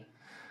 Okay.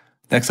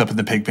 Next up in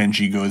the pig pen,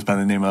 she goes by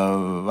the name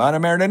of Anna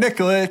Merida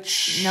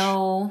Nikolic.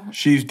 No.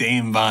 She's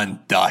Dame Von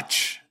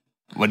Dutch.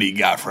 What do you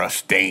got for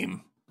us,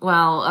 Dame?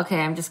 Well, okay,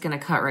 I'm just going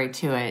to cut right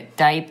to it.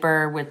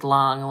 Diaper with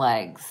long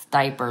legs.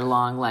 Diaper,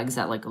 long legs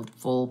at like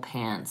full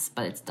pants,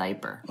 but it's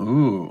diaper.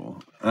 Ooh,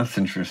 that's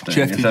interesting.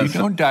 Jeff, did you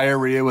know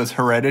diarrhea was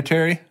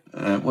hereditary?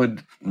 That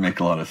would make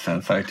a lot of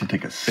sense. I had to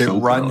take a It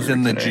soap runs earlier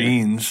in the today.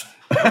 genes.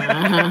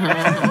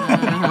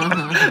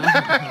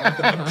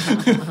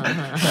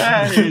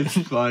 That is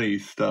funny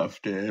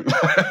stuff, Dave.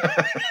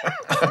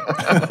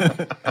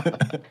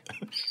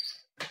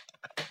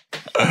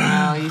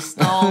 Oh, you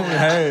stole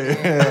that.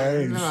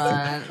 Hey.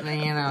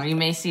 But, you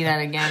may see that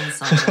again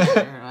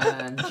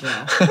somewhere,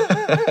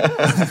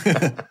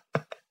 Joe.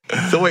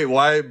 So wait,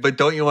 why? But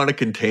don't you want to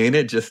contain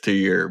it just to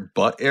your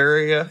butt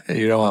area?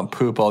 You don't want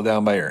poop all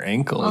down by your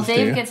ankles, Well, do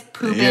Dave you? gets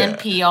poop Yeah. and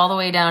pee all the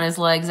way down his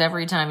legs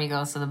every time he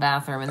goes to the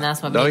bathroom, and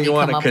that's what made me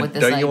come up with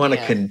this Don't you want to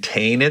idea.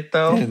 contain it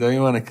though? Yeah, don't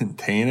you want to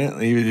contain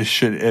it? You just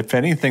should. If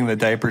anything, the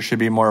diaper should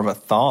be more of a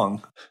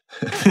thong.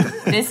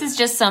 This is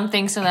just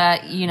something so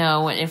that,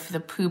 if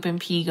the poop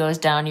and pee goes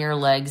down your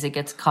legs, it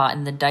gets caught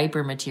in the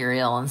diaper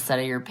material instead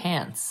of your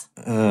pants.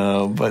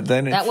 But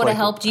then it's That would have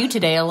helped you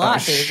today a lot,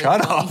 David.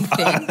 shut don't you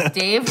think?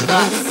 Dave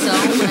got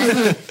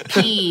so much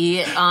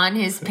pee on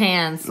his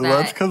pants Well,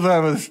 that's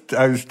that because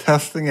I was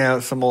testing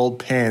out some old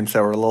pants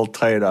that were a little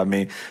tight on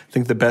me. I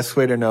think the best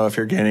way to know if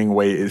you're gaining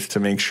weight is to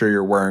make sure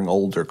you're wearing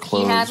older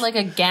clothes. he had like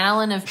a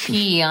gallon of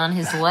pee on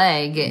his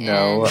leg.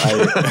 no,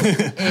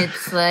 and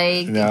it's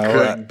like...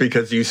 no.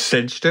 Because you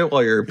cinched it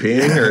while you were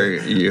peeing, or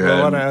you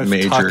had when I was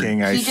major.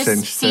 tucking, I He just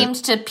cinched seemed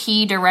it. to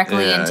pee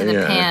directly Yeah, into the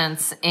yeah.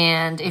 pants,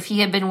 and if he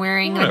had been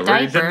wearing a Whatever,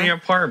 he's in diaper... the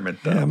apartment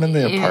though. I'm in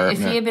the If apartment.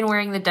 he had been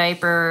wearing the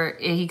diaper,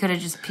 he could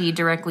have just peed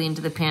directly into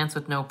the pants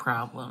with no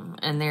problem,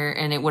 and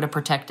it would have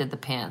protected the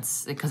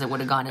pants because it would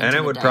have gone into. And it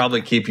the would diaper.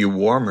 probably keep you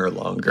warmer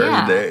longer.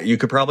 Yeah. You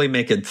could probably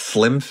make it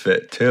slim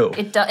fit too.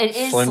 It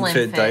is Slim slim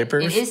fit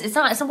diapers? It is. It's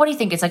not. So what do you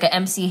think? It's like a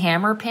MC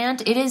Hammer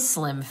pant. It is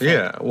slim fit.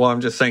 Yeah, well, I'm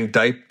just saying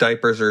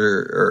diapers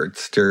are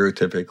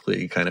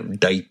stereotypically kind of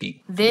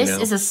diapy. This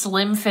is a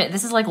slim fit.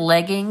 This is like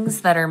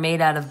leggings that are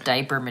made out of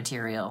diaper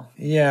material.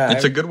 yeah,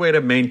 It's a good way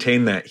to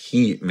maintain that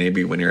heat.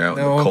 Maybe when you're out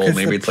in the cold,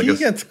 maybe it's like pee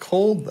gets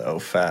cold though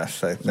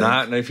fast. I think.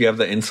 not if you have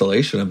the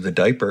insulation of the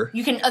diaper.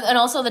 You can, and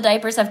also the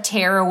diapers have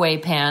tearaway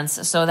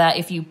pants, so that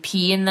if you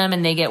pee in them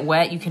and they get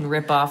wet, you can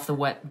rip off the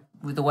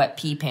wet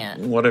pee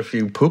pant. What if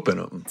you poop in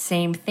them?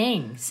 Same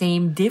thing,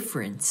 same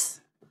difference.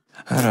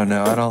 I don't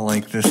know. I don't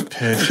like this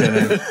pitch,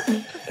 and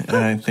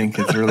I think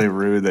it's really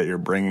rude that you're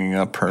bringing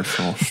up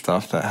personal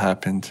stuff that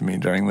happened to me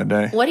during the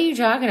day. What are you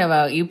talking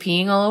about? You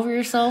peeing all over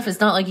yourself? It's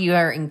not like you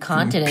are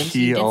incontinent.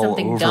 Pee You did all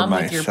something over dumb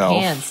with your myself.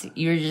 pants.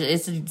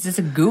 It's just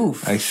a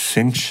goof. I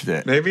cinched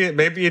it.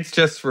 Maybe it's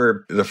just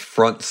for the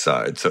front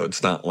side, so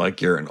it's not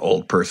like you're an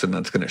old person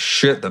that's going to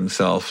shit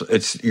themselves.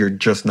 You're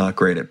just not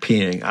great at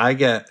peeing. I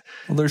get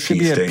Well, there should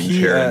pee be a stains pee.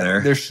 here and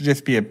there. There should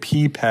just be a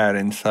pee pad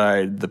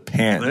inside the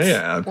pants.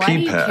 Yeah, a Why pee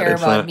do you pad. care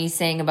It's about not- me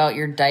saying about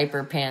your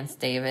diaper pants,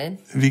 David?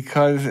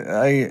 Because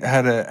I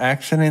had an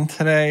accident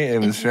today. It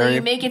was very.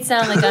 You make it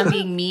sound like I'm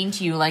being mean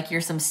to you, like you're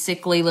some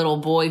sickly little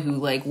boy who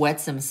like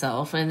wets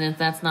himself, and if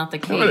that's not the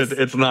But case,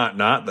 it's not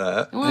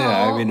that.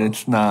 Yeah, I mean,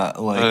 it's not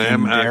like. I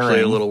am actually a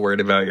endearing. little worried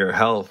about your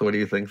health. What do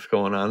you think's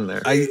going on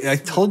there? I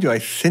told you I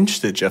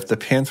cinched it, Jeff. The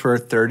pants were a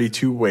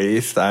 32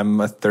 waist. I'm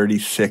a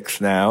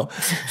 36 now.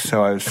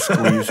 So I was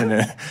squeezing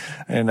it.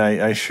 And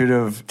I should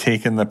have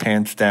taken the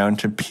pants down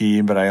to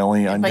pee, but I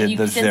only undid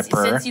the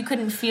zipper. Since you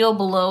couldn't feel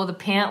below the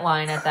pant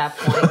line at that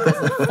point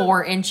because the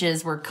 4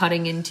 inches were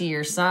cutting into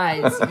your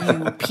sides, you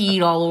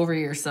peed all over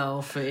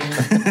yourself and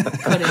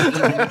couldn't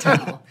even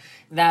tell.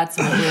 That's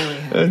what really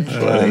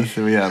happened.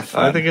 So we have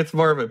fun. I think it's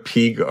more of a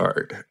P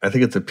guard. I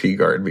think it's a P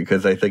guard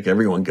because I think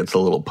everyone gets a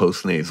little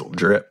postnasal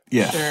drip.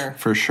 Yes, Sure.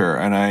 for sure.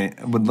 And I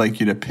would like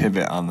you to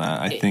pivot on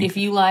that. I think. If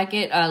you like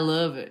it, I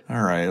love it.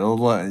 All right.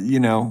 Well,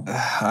 you know,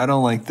 I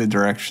don't like the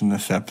direction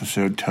this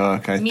episode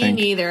took. Me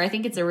neither. I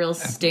think it's a real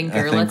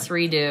stinker. Let's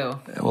redo.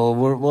 Well,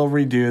 we'll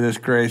redo this,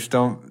 Grace.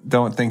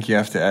 Don't think you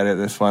have to edit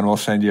this one. We'll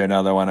send you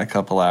another one a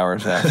couple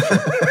hours after.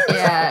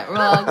 Yeah.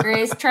 Well,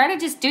 Grace, try to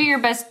just do your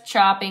best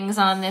choppings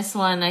on this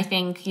one. I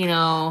think, you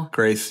know.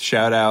 Grace,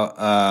 shout out.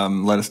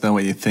 Let us know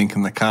what you think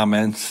in the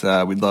comments.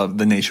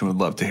 The nation would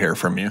love to hear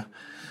from you.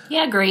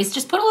 Yeah, Grace,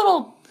 just put a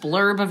little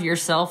blurb of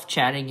yourself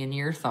chatting in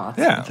your thoughts.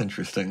 Yeah, That's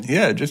interesting.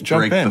 Yeah, just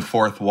jump Break in. the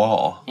fourth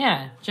wall.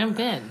 Yeah, jump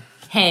in.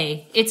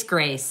 Hey, it's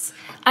Grace.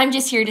 I'm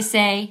just here to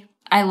say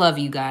I love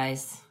you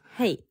guys.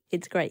 Hey,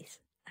 it's Grace.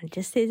 I'm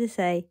just here to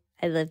say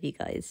I love you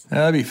guys.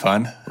 That'd be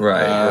fun.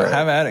 Right.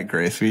 Have at it,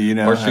 Grace.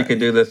 Or she could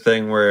do the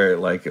thing where,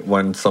 like,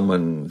 when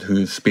someone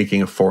who's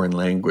speaking a foreign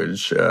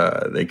language,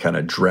 they kind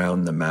of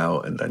drown them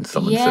out, and then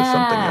someone says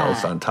something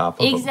else on top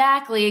of them.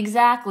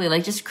 Exactly.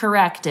 Like, just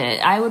correct it.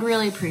 I would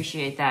really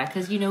appreciate that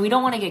because, you know, we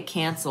don't want to get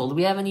canceled.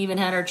 We haven't even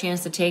had our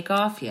chance to take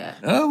off yet.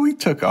 Oh, we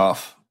took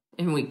off.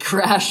 And we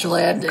crash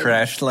landed.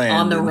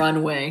 On the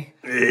runway.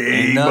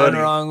 Ain't nothing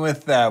wrong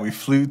with that. We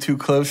flew too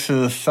close to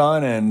the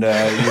sun, and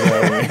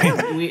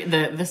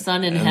the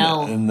sun in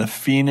hell. And the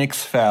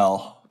phoenix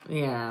fell.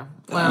 Yeah.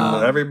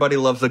 Well, everybody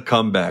loves a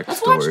comeback let's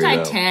story. watch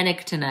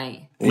Titanic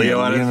tonight.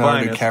 Leonardo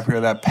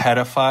DiCaprio, that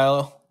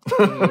pedophile.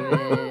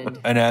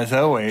 And as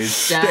always,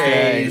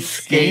 stay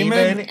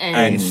scheming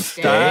and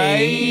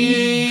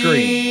stay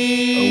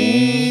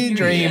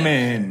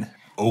dreaming.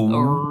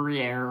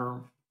 Oh,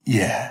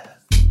 yeah.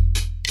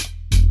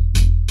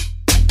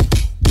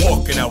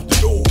 Walking out the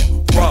door,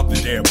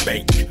 robbing their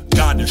bank,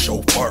 got the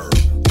chauffeur,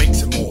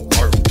 mixing more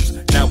pearls,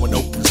 now an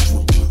open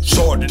screw.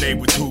 Chardonnay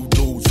with 2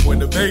 dudes,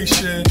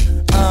 Winnovation,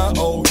 I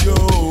owe you.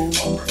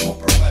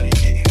 Oprah money,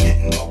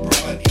 getting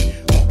Oprah money,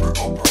 Oprah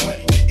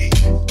money,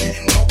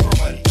 getting Oprah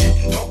money,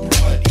 getting Oprah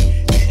money,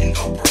 getting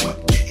Oprah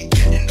money,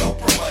 getting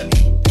Oprah money,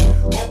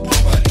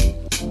 Oprah money.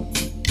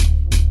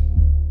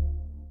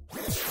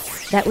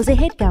 That was a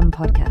HeadGum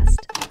podcast.